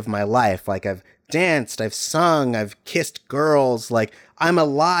day of my life. Like, I've danced, I've sung, I've kissed girls, like I'm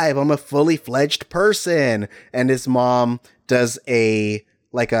alive, I'm a fully fledged person. And his mom does a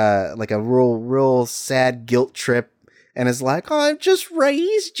real sad guilt trip and is like, oh, I've just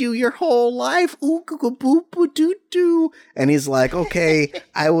raised you your whole life. Ooh, goo, boo, boo, doo, doo. And he's like, okay,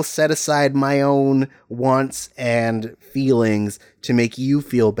 I will set aside my own wants and feelings to make you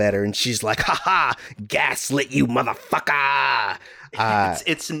feel better. And she's like, haha, gaslit you, motherfucker.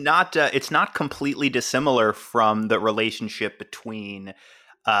 It's not completely dissimilar from the relationship between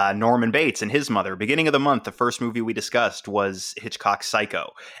Norman Bates and his mother. Beginning of the month, the first movie we discussed was Hitchcock's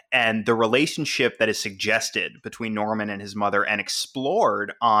Psycho, and the relationship that is suggested between Norman and his mother and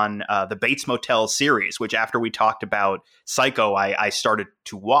explored on the Bates Motel series, which after we talked about Psycho, I started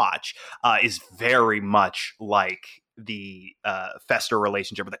to watch, is very much like the Fester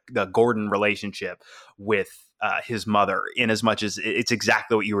relationship, or the Gordon relationship with his mother, in as much as it's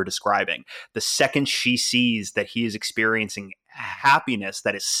exactly what you were describing. The second she sees that he is experiencing happiness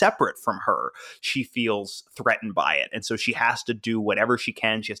that is separate from her, she feels threatened by it. And so she has to do whatever she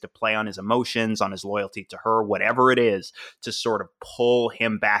can. She has to play on his emotions, on his loyalty to her, whatever it is, to sort of pull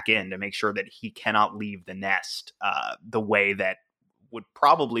him back in, to make sure that he cannot leave the nest the way that would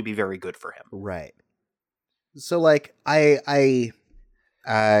probably be very good for him. Right. So like, I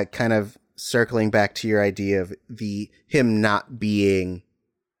kind of circling back to your idea of him not being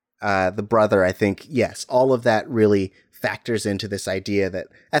the brother, I think, yes, all of that really factors into this idea that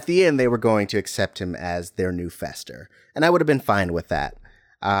at the end they were going to accept him as their new Fester. And I would have been fine with that,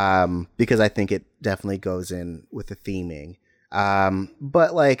 because I think it definitely goes in with the theming.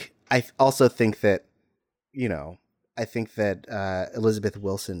 But like, I also think that, Elizabeth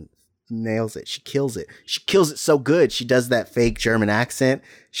Wilson nails it. She kills it. She kills it so good. She does that fake German accent.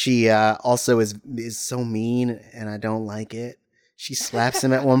 She also is so mean, and I don't like it. She slaps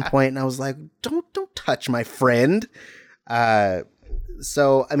him at one point, and I was like, don't touch my friend.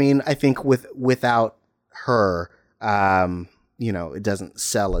 So, I mean, I think without her, it doesn't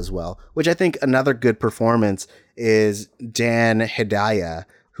sell as well, which I think another good performance is Dan Hedaya,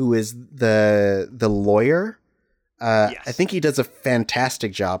 who is the lawyer. Yes. I think he does a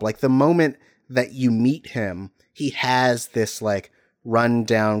fantastic job. Like the moment that you meet him, he has this like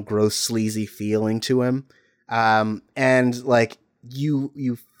run-down, gross, sleazy feeling to him. And like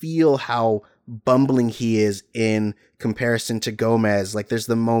you feel how bumbling he is in comparison to Gomez. Like there's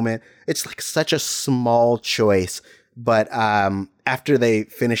the moment, it's like such a small choice, but after they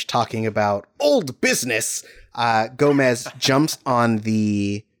finish talking about old business, Gomez jumps on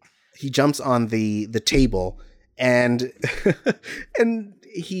the table, and Dan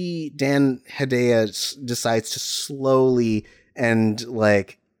Hedaya decides to slowly and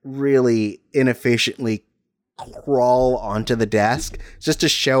like really inefficiently crawl onto the desk just to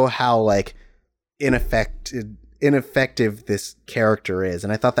show how like ineffective this character is.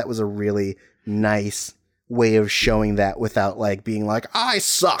 And I thought that was a really nice way of showing that without like being like, I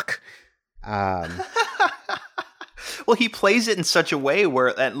suck. Well, he plays it in such a way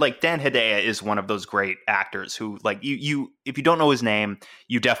where, like, Dan Hedaya is one of those great actors who, like, you if you don't know his name,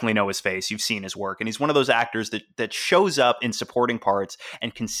 you definitely know his face. You've seen his work, and he's one of those actors that shows up in supporting parts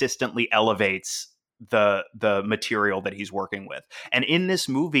and consistently elevates the material that he's working with. And in this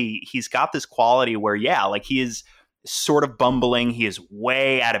movie, he's got this quality where, yeah, like he is sort of bumbling. He is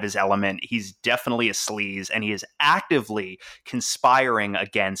way out of his element. He's definitely a sleaze, and he is actively conspiring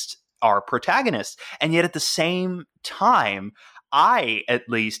against our protagonist. And yet at the same time, I at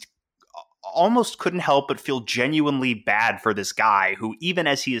least almost couldn't help but feel genuinely bad for this guy who, even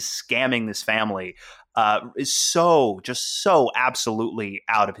as he is scamming this family, is so absolutely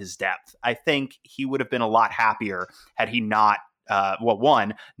out of his depth. I think he would have been a lot happier had he not,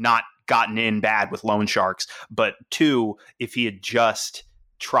 not gotten in bad with loan sharks, but two, if he had just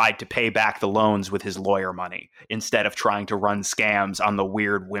tried to pay back the loans with his lawyer money instead of trying to run scams on the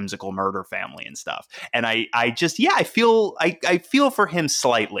weird whimsical murder family and stuff. And I feel for him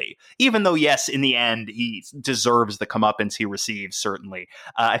slightly, even though, yes, in the end, he deserves the comeuppance he receives, certainly.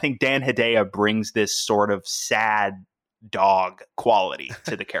 I think Dan Hedaya brings this sort of sad dog quality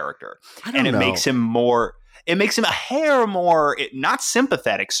to the character. And it makes him a hair more, not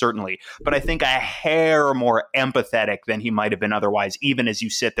sympathetic, certainly, but I think a hair more empathetic than he might have been otherwise, even as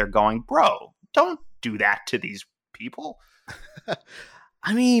you sit there going, bro, don't do that to these people.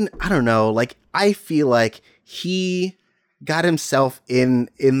 I mean, I don't know. Like, I feel like he got himself in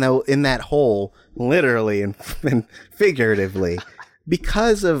that hole, literally and figuratively,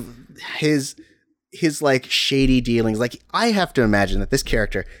 because of his like shady dealings. Like, I have to imagine that this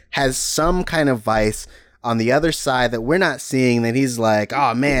character has some kind of vice on the other side that we're not seeing, that he's like,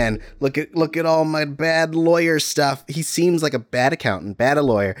 oh man, look at all my bad lawyer stuff. He seems like a bad accountant, bad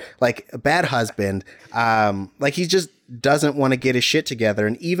lawyer, like a bad husband. Like he just doesn't want to get his shit together.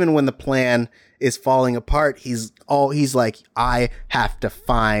 And even when the plan is falling apart, he's like, I have to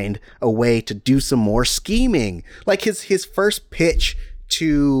find a way to do some more scheming. Like his first pitch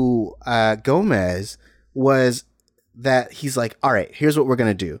to Gomez was that he's like, all right, here's what we're going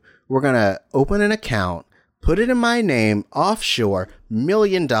to do. We're going to open an account, put it in my name, offshore, $1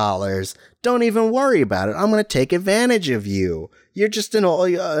 million. Don't even worry about it. I'm going to take advantage of you. You're just an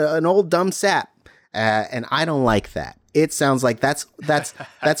old dumb sap. And I don't like that. It sounds like that's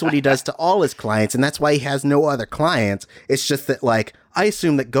what he does to all his clients. And that's why he has no other clients. It's just that, like, I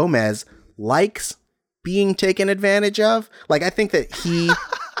assume that Gomez likes being taken advantage of. Like, I think that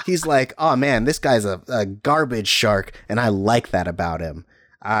he's like, oh man, this guy's a garbage shark. And I like that about him.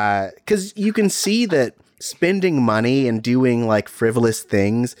 'Cause you can see that spending money and doing like frivolous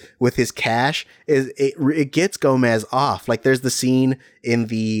things with his cash it gets Gomez off. Like there's the scene in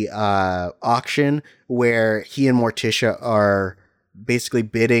the auction where he and Morticia are basically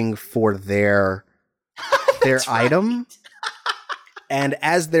bidding for their item. Right. And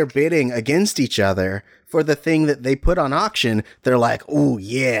as they're bidding against each other for the thing that they put on auction, they're like, oh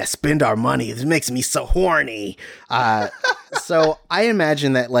yeah, spend our money. This makes me so horny. So I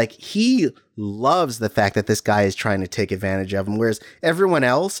imagine that like he loves the fact that this guy is trying to take advantage of him. Whereas everyone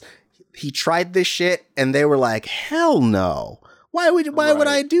else, he tried this shit and they were like, hell no. Why would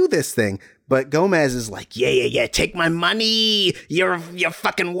I do this thing? But Gomez is like, yeah, take my money. You're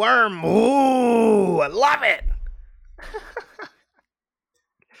fucking worm. Ooh, I love it.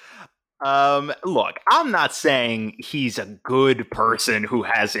 Look, I'm not saying he's a good person who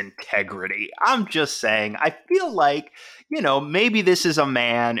has integrity. I'm just saying I feel like, maybe this is a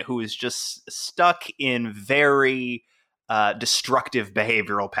man who is just stuck in very destructive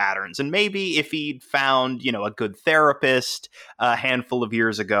behavioral patterns. And maybe if he'd found, a good therapist a handful of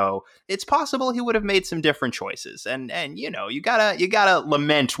years ago, it's possible he would have made some different choices. And you gotta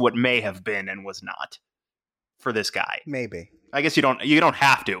lament what may have been and was not for this guy. Maybe. I guess you don't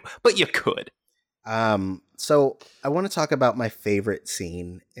have to, but you could. So I want to talk about my favorite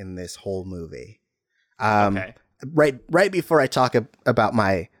scene in this whole movie. Okay. Right before I talk about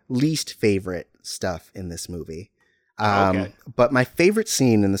my least favorite stuff in this movie. Okay. But my favorite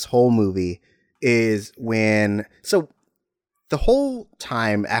scene in this whole movie is the whole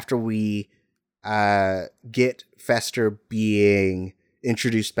time after we get Fester being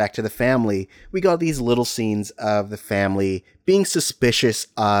introduced back to the family, we got these little scenes of the family being suspicious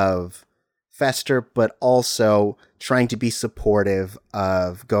of Fester, but also trying to be supportive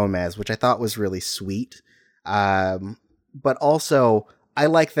of Gomez, which I thought was really sweet. But also, I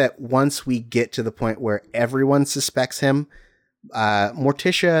like that once we get to the point where everyone suspects him,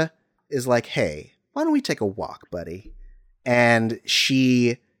 Morticia is like, hey, why don't we take a walk, buddy? And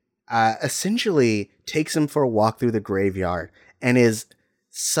she essentially takes him for a walk through the graveyard and is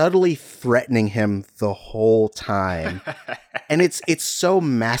subtly threatening him the whole time. And it's so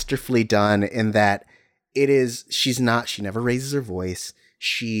masterfully done in that she never raises her voice.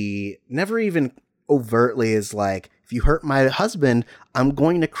 She never even overtly is like, if you hurt my husband, I'm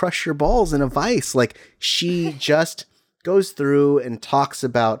going to crush your balls in a vice. Like, she just goes through and talks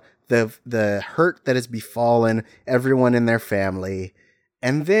about the hurt that has befallen everyone in their family.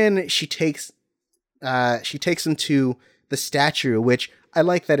 And then she takes him to the statue, which I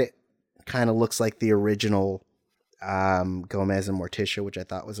like that it kind of looks like the original Gomez and Morticia, which I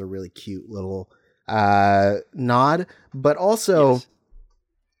thought was a really cute little nod. But also, yes,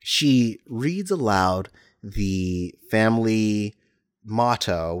 she reads aloud the family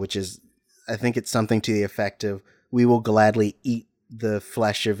motto, which is, I think it's something to the effect of, we will gladly eat the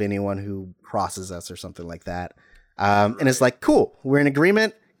flesh of anyone who crosses us, or something like that. And it's like, cool, we're in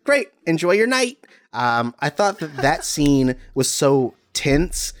agreement. Great. Enjoy your night. I thought that scene was so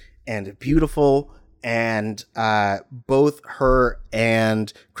tense and beautiful, and both her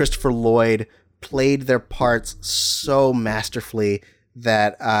and Christopher Lloyd played their parts so masterfully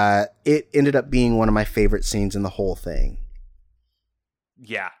that it ended up being one of my favorite scenes in the whole thing.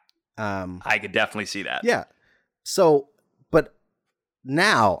 Yeah. I could definitely see that. Yeah. So, but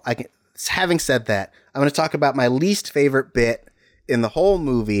now, having said that, I'm going to talk about my least favorite bit in the whole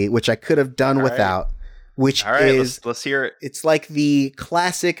movie, which I could have done without. Which is, let's hear it. It's like the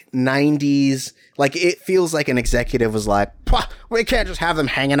classic 90s, like it feels like an executive was like, we can't just have them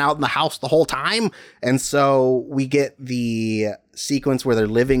hanging out in the house the whole time. And so we get the sequence where they're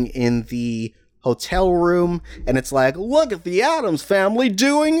living in the hotel room, and it's like, look at the Addams family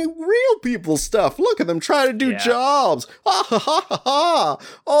doing real people stuff. Look at them trying to do jobs. Ha ha ha ha ha.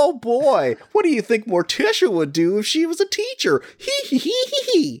 Oh boy, what do you think Morticia would do if she was a teacher? Hee hee hee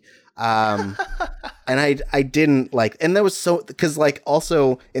hee hee. And I didn't like, and there was because like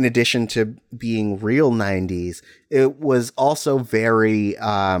also in addition to being real 90s, it was also very,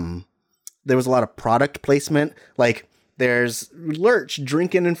 there was a lot of product placement. Like there's Lurch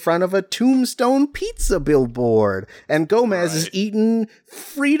drinking in front of a Tombstone pizza billboard, and Gomez is eating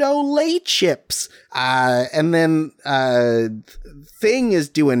Frito-Lay chips. And then, Thing is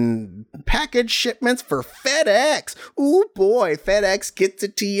doing package shipments for FedEx. Ooh boy, FedEx gets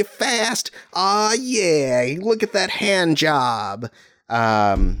it to you fast. Yeah, look at that hand job.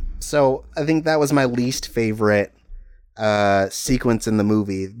 So I think that was my least favorite sequence in the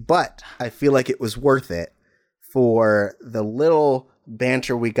movie, but I feel like it was worth it for the little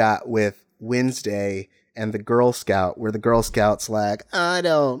banter we got with Wednesday and the Girl Scout, where the Girl Scout's like, I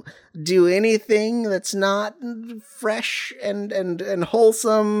don't do anything that's not fresh and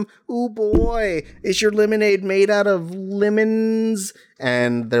wholesome. Ooh boy, is your lemonade made out of lemons?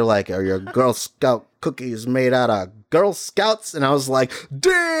 And they're like, are your Girl Scout cookies made out of Girl Scouts? And I was like,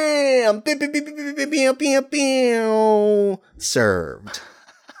 damn! Served.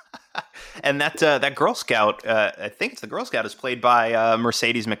 And that Girl Scout, I think it's the Girl Scout, is played by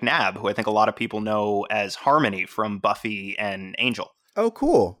Mercedes McNabb, who I think a lot of people know as Harmony from Buffy and Angel. Oh,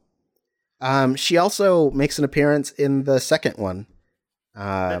 cool. She also makes an appearance in the second one.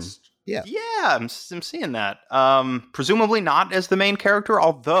 I'm seeing that. Presumably not as the main character,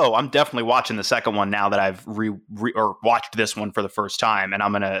 although I'm definitely watching the second one now that I've watched this one for the first time, and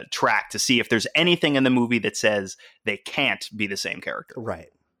I'm going to track to see if there's anything in the movie that says they can't be the same character. Right.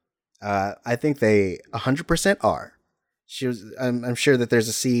 I think they 100% are. I'm sure that there's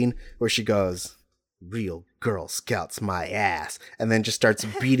a scene where she goes, "Real Girl Scouts my ass," and then just starts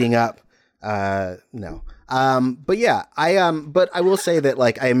beating up. No. But yeah, but I will say that,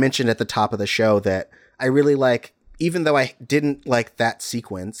 like I mentioned at the top of the show, that I really like, even though I didn't like that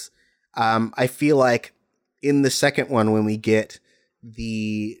sequence, I feel like in the second one, when we get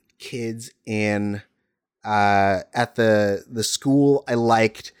the kids in, at the school, I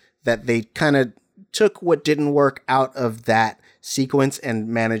liked that they kind of took what didn't work out of that sequence and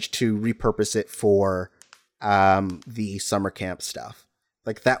managed to repurpose it for the summer camp stuff.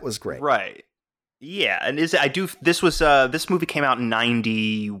 Like, that was great. Right. Yeah, and this movie came out in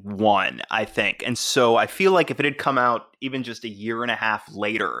 91, I think. And so I feel like if it had come out even just a year and a half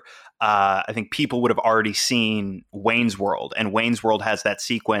later, I think people would have already seen Wayne's World. And Wayne's World has that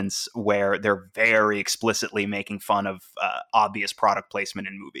sequence where they're very explicitly making fun of obvious product placement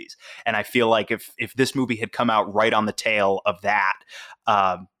in movies. And I feel like if this movie had come out right on the tail of that,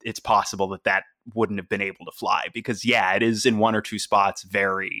 it's possible that wouldn't have been able to fly. Because, yeah, it is in one or two spots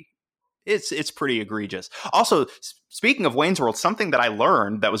very... It's pretty egregious. Also, speaking of Wayne's World, something that I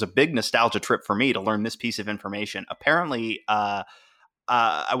learned that was a big nostalgia trip for me to learn this piece of information. Apparently, I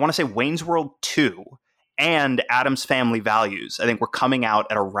want to say Wayne's World 2 and Addams Family Values, I think, were coming out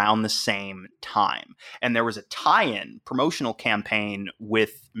at around the same time. And there was a tie-in promotional campaign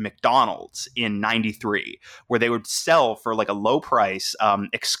with McDonald's in 93 where they would sell for like a low price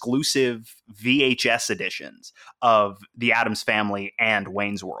exclusive VHS editions of the Addams Family and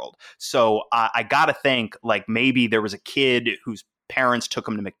Wayne's World. So I gotta think, like, maybe there was a kid whose parents took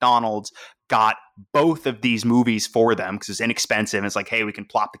him to McDonald's, got both of these movies for them because it's inexpensive. And it's like, hey, we can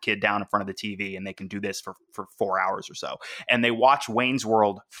plop the kid down in front of the TV and they can do this for 4 hours or so. And they watch Wayne's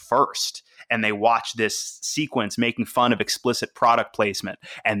World first, and they watch this sequence making fun of explicit product placement.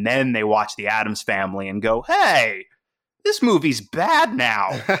 And then they watch the Addams Family and go, hey, this movie's bad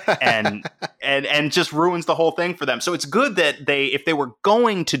now, and just ruins the whole thing for them. So it's good that if they were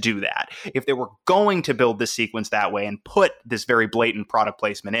going to do that, if they were going to build this sequence that way and put this very blatant product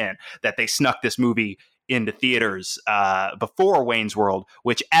placement in, that they snuck this movie into theaters before Wayne's World,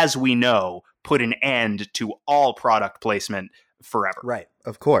 which, as we know, put an end to all product placement forever. Right.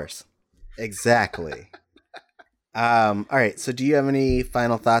 Of course. Exactly. All right. So do you have any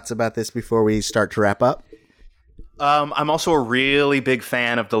final thoughts about this before we start to wrap up? I'm also a really big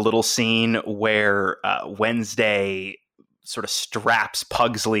fan of the little scene where Wednesday sort of straps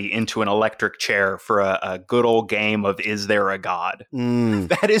Pugsley into an electric chair for a good old game of Is There a God?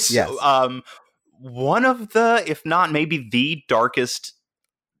 That is one of the, if not maybe the darkest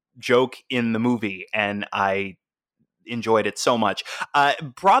joke in the movie, and I enjoyed it so much.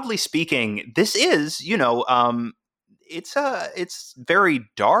 Broadly speaking, this is, it's very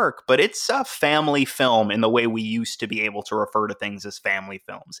dark, but it's a family film in the way we used to be able to refer to things as family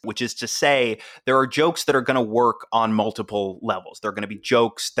films, which is to say there are jokes that are going to work on multiple levels. There are going to be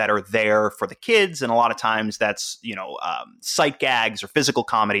jokes that are there for the kids, and a lot of times that's, sight gags or physical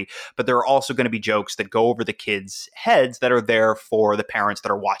comedy, but there are also going to be jokes that go over the kids' heads that are there for the parents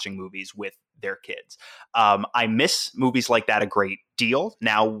that are watching movies with their kids. I miss movies like that a great deal.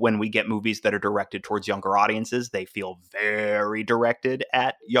 Now, when we get movies that are directed towards younger audiences, they feel very directed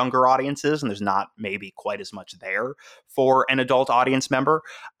at younger audiences, and there's not maybe quite as much there for an adult audience member.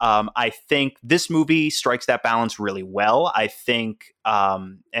 I think this movie strikes that balance really well. I think,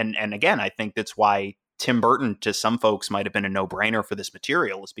 and again, I think that's why Tim Burton, to some folks, might have been a no-brainer for this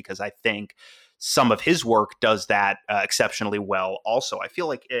material, is because I think some of his work does that exceptionally well also. I feel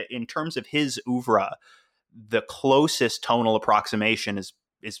like in terms of his oeuvre, the closest tonal approximation is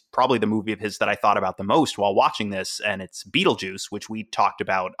probably the movie of his that I thought about the most while watching this, and it's Beetlejuice, which we talked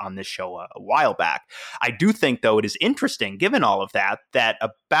about on this show a while back. I do think, though, it is interesting, given all of that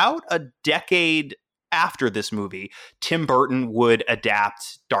about a decade after this movie, Tim Burton would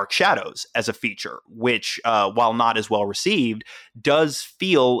adapt Dark Shadows as a feature, which, while not as well received, does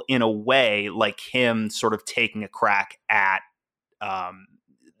feel in a way like him sort of taking a crack at an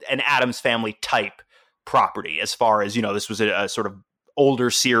Addams Family type property, as far as, this was a sort of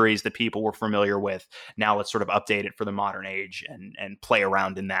older series that people were familiar with. Now let's sort of update it for the modern age and play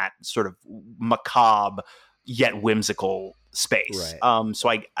around in that sort of macabre yet whimsical space. Right. So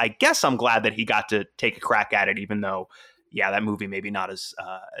I guess I'm glad that he got to take a crack at it, even though, that movie maybe not as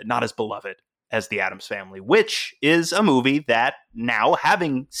beloved as The Addams Family, which is a movie that now,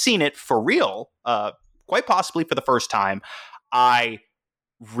 having seen it for real, quite possibly for the first time, I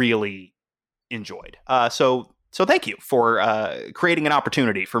really enjoyed. So thank you for creating an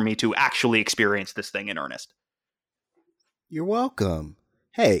opportunity for me to actually experience this thing in earnest. You're welcome.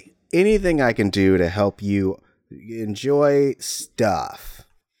 Hey, anything I can do to help you enjoy stuff,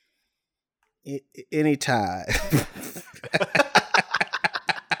 anytime.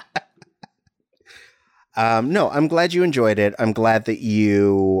 No, I'm glad you enjoyed it. I'm glad that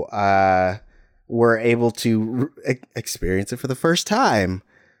you were able to experience it for the first time.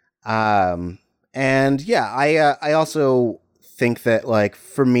 And yeah, I also think that, like,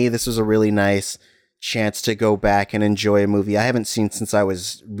 for me, this was a really nice chance to go back and enjoy a movie I haven't seen since I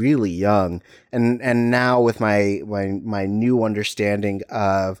was really young, and now with my new understanding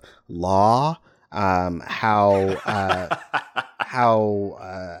of law, how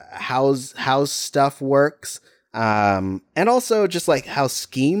stuff works, and also just like how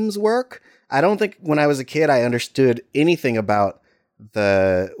schemes work. I don't think when I was a kid I understood anything about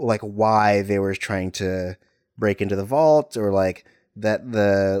the, like, why they were trying to break into the vault, or like that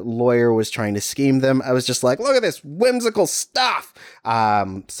the lawyer was trying to scheme them. I was just like, look at this whimsical stuff.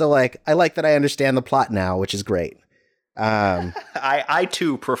 So like, I like that I understand the plot now, which is great. I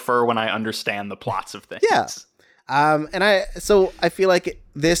too prefer when I understand the plots of things. Yeah. And I feel like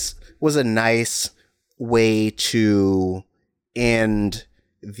this was a nice way to end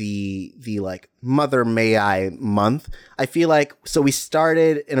the like Mother May I month. I feel like, so we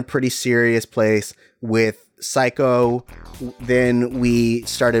started in a pretty serious place with Psycho, then we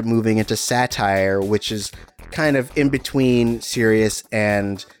started moving into satire, which is kind of in between serious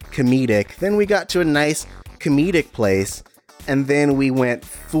and comedic. Then we got to a nice comedic place, and then we went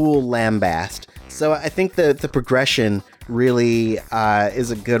full lambast. So I think the progression really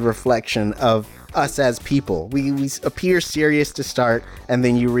is a good reflection of us as people. We appear serious to start, and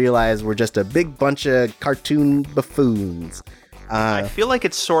then you realize we're just a big bunch of cartoon buffoons. I feel like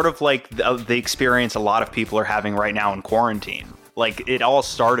it's sort of like the experience a lot of people are having right now in quarantine. Like, it all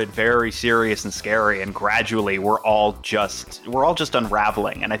started very serious and scary, and gradually we're all just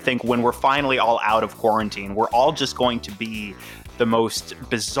unraveling. And I think when we're finally all out of quarantine, we're all just going to be the most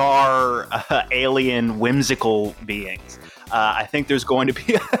bizarre, alien, whimsical beings. I think there's going to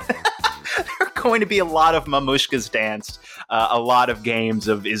be a lot of mamushkas danced, a lot of games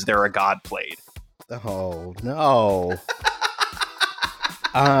of Is There a God played. Oh no.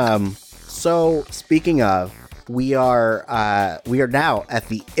 So speaking of, we are now at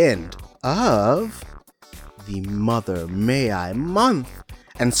the end of the Mother May I month.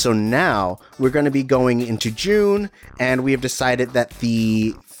 And so now we're going to be going into June, and we have decided that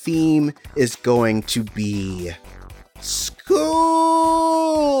the theme is going to be School's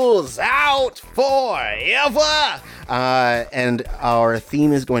Out Forever. And our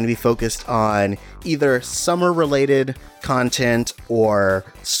theme is going to be focused on either summer-related content or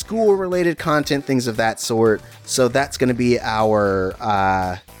school-related content, things of that sort. So that's going to be our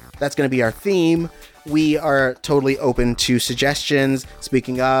theme. We are totally open to suggestions.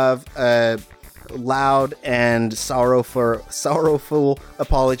 Speaking of, loud and sorrowful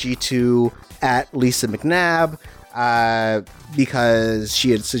apology to @Lisa McNabb, because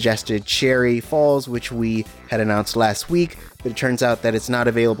she had suggested Cherry Falls, which we had announced last week, but it turns out that it's not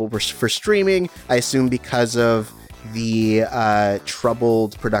available for streaming, I assume because of the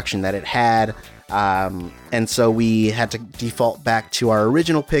troubled production that it had. And so we had to default back to our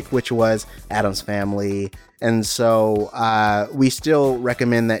original pick, which was Addams Family. And so we still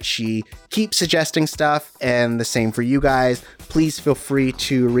recommend that she keep suggesting stuff, and the same for you guys. Please feel free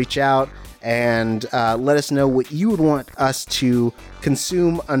to reach out and let us know what you would want us to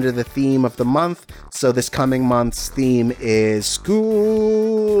consume under the theme of the month. So this coming month's theme is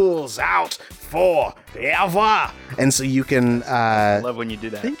School's Out Forever. And so you can... I love when you do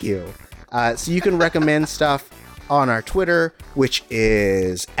that. Thank you. So you can recommend stuff on our Twitter, which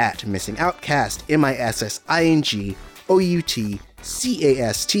is @MissingOutcast, MissingOutcast.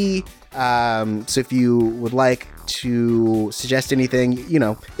 So if you would like to suggest anything,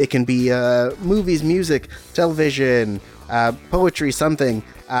 it can be movies, music, television, poetry, something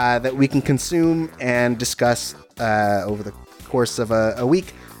that we can consume and discuss over the course of a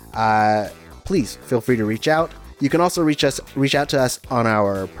week. Please feel free to reach out. You can also reach out to us on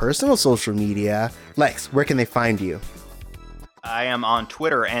our personal social media. Lex, where can they find you? I am on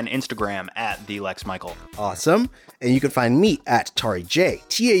Twitter and Instagram @TheLexMichael. Awesome. And you can find me @TauriJ,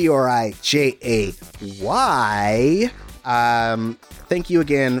 TauriJay. Thank you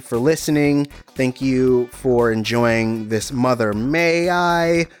again for listening. Thank you for enjoying this Mother May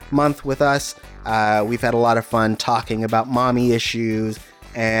I month with us. We've had a lot of fun talking about mommy issues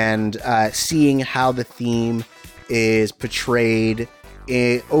and seeing how the theme is portrayed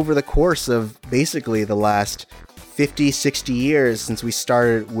over the course of basically the last 50, 60 years since we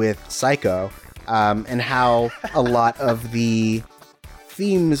started with Psycho, and how a lot of the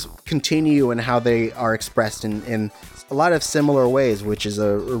themes continue and how they are expressed in a lot of similar ways, which is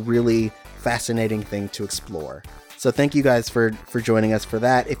a really fascinating thing to explore. So thank you guys for joining us for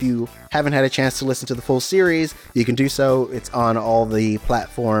that. If you haven't had a chance to listen to the full series, you can do so. It's on all the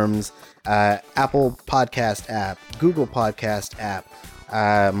platforms, Apple Podcast app, Google Podcast app,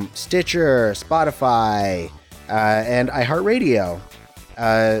 Stitcher, Spotify, and iHeartRadio.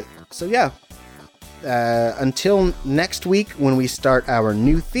 So yeah, until next week when we start our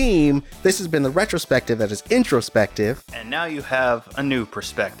new theme, this has been the retrospective that is introspective. And now you have a new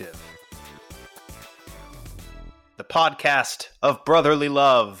perspective. The podcast of brotherly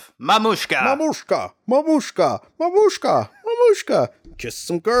love. Mamushka. Mamushka, mamushka, mamushka, mamushka. Kiss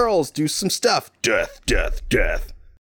some girls, do some stuff. Death, death, death.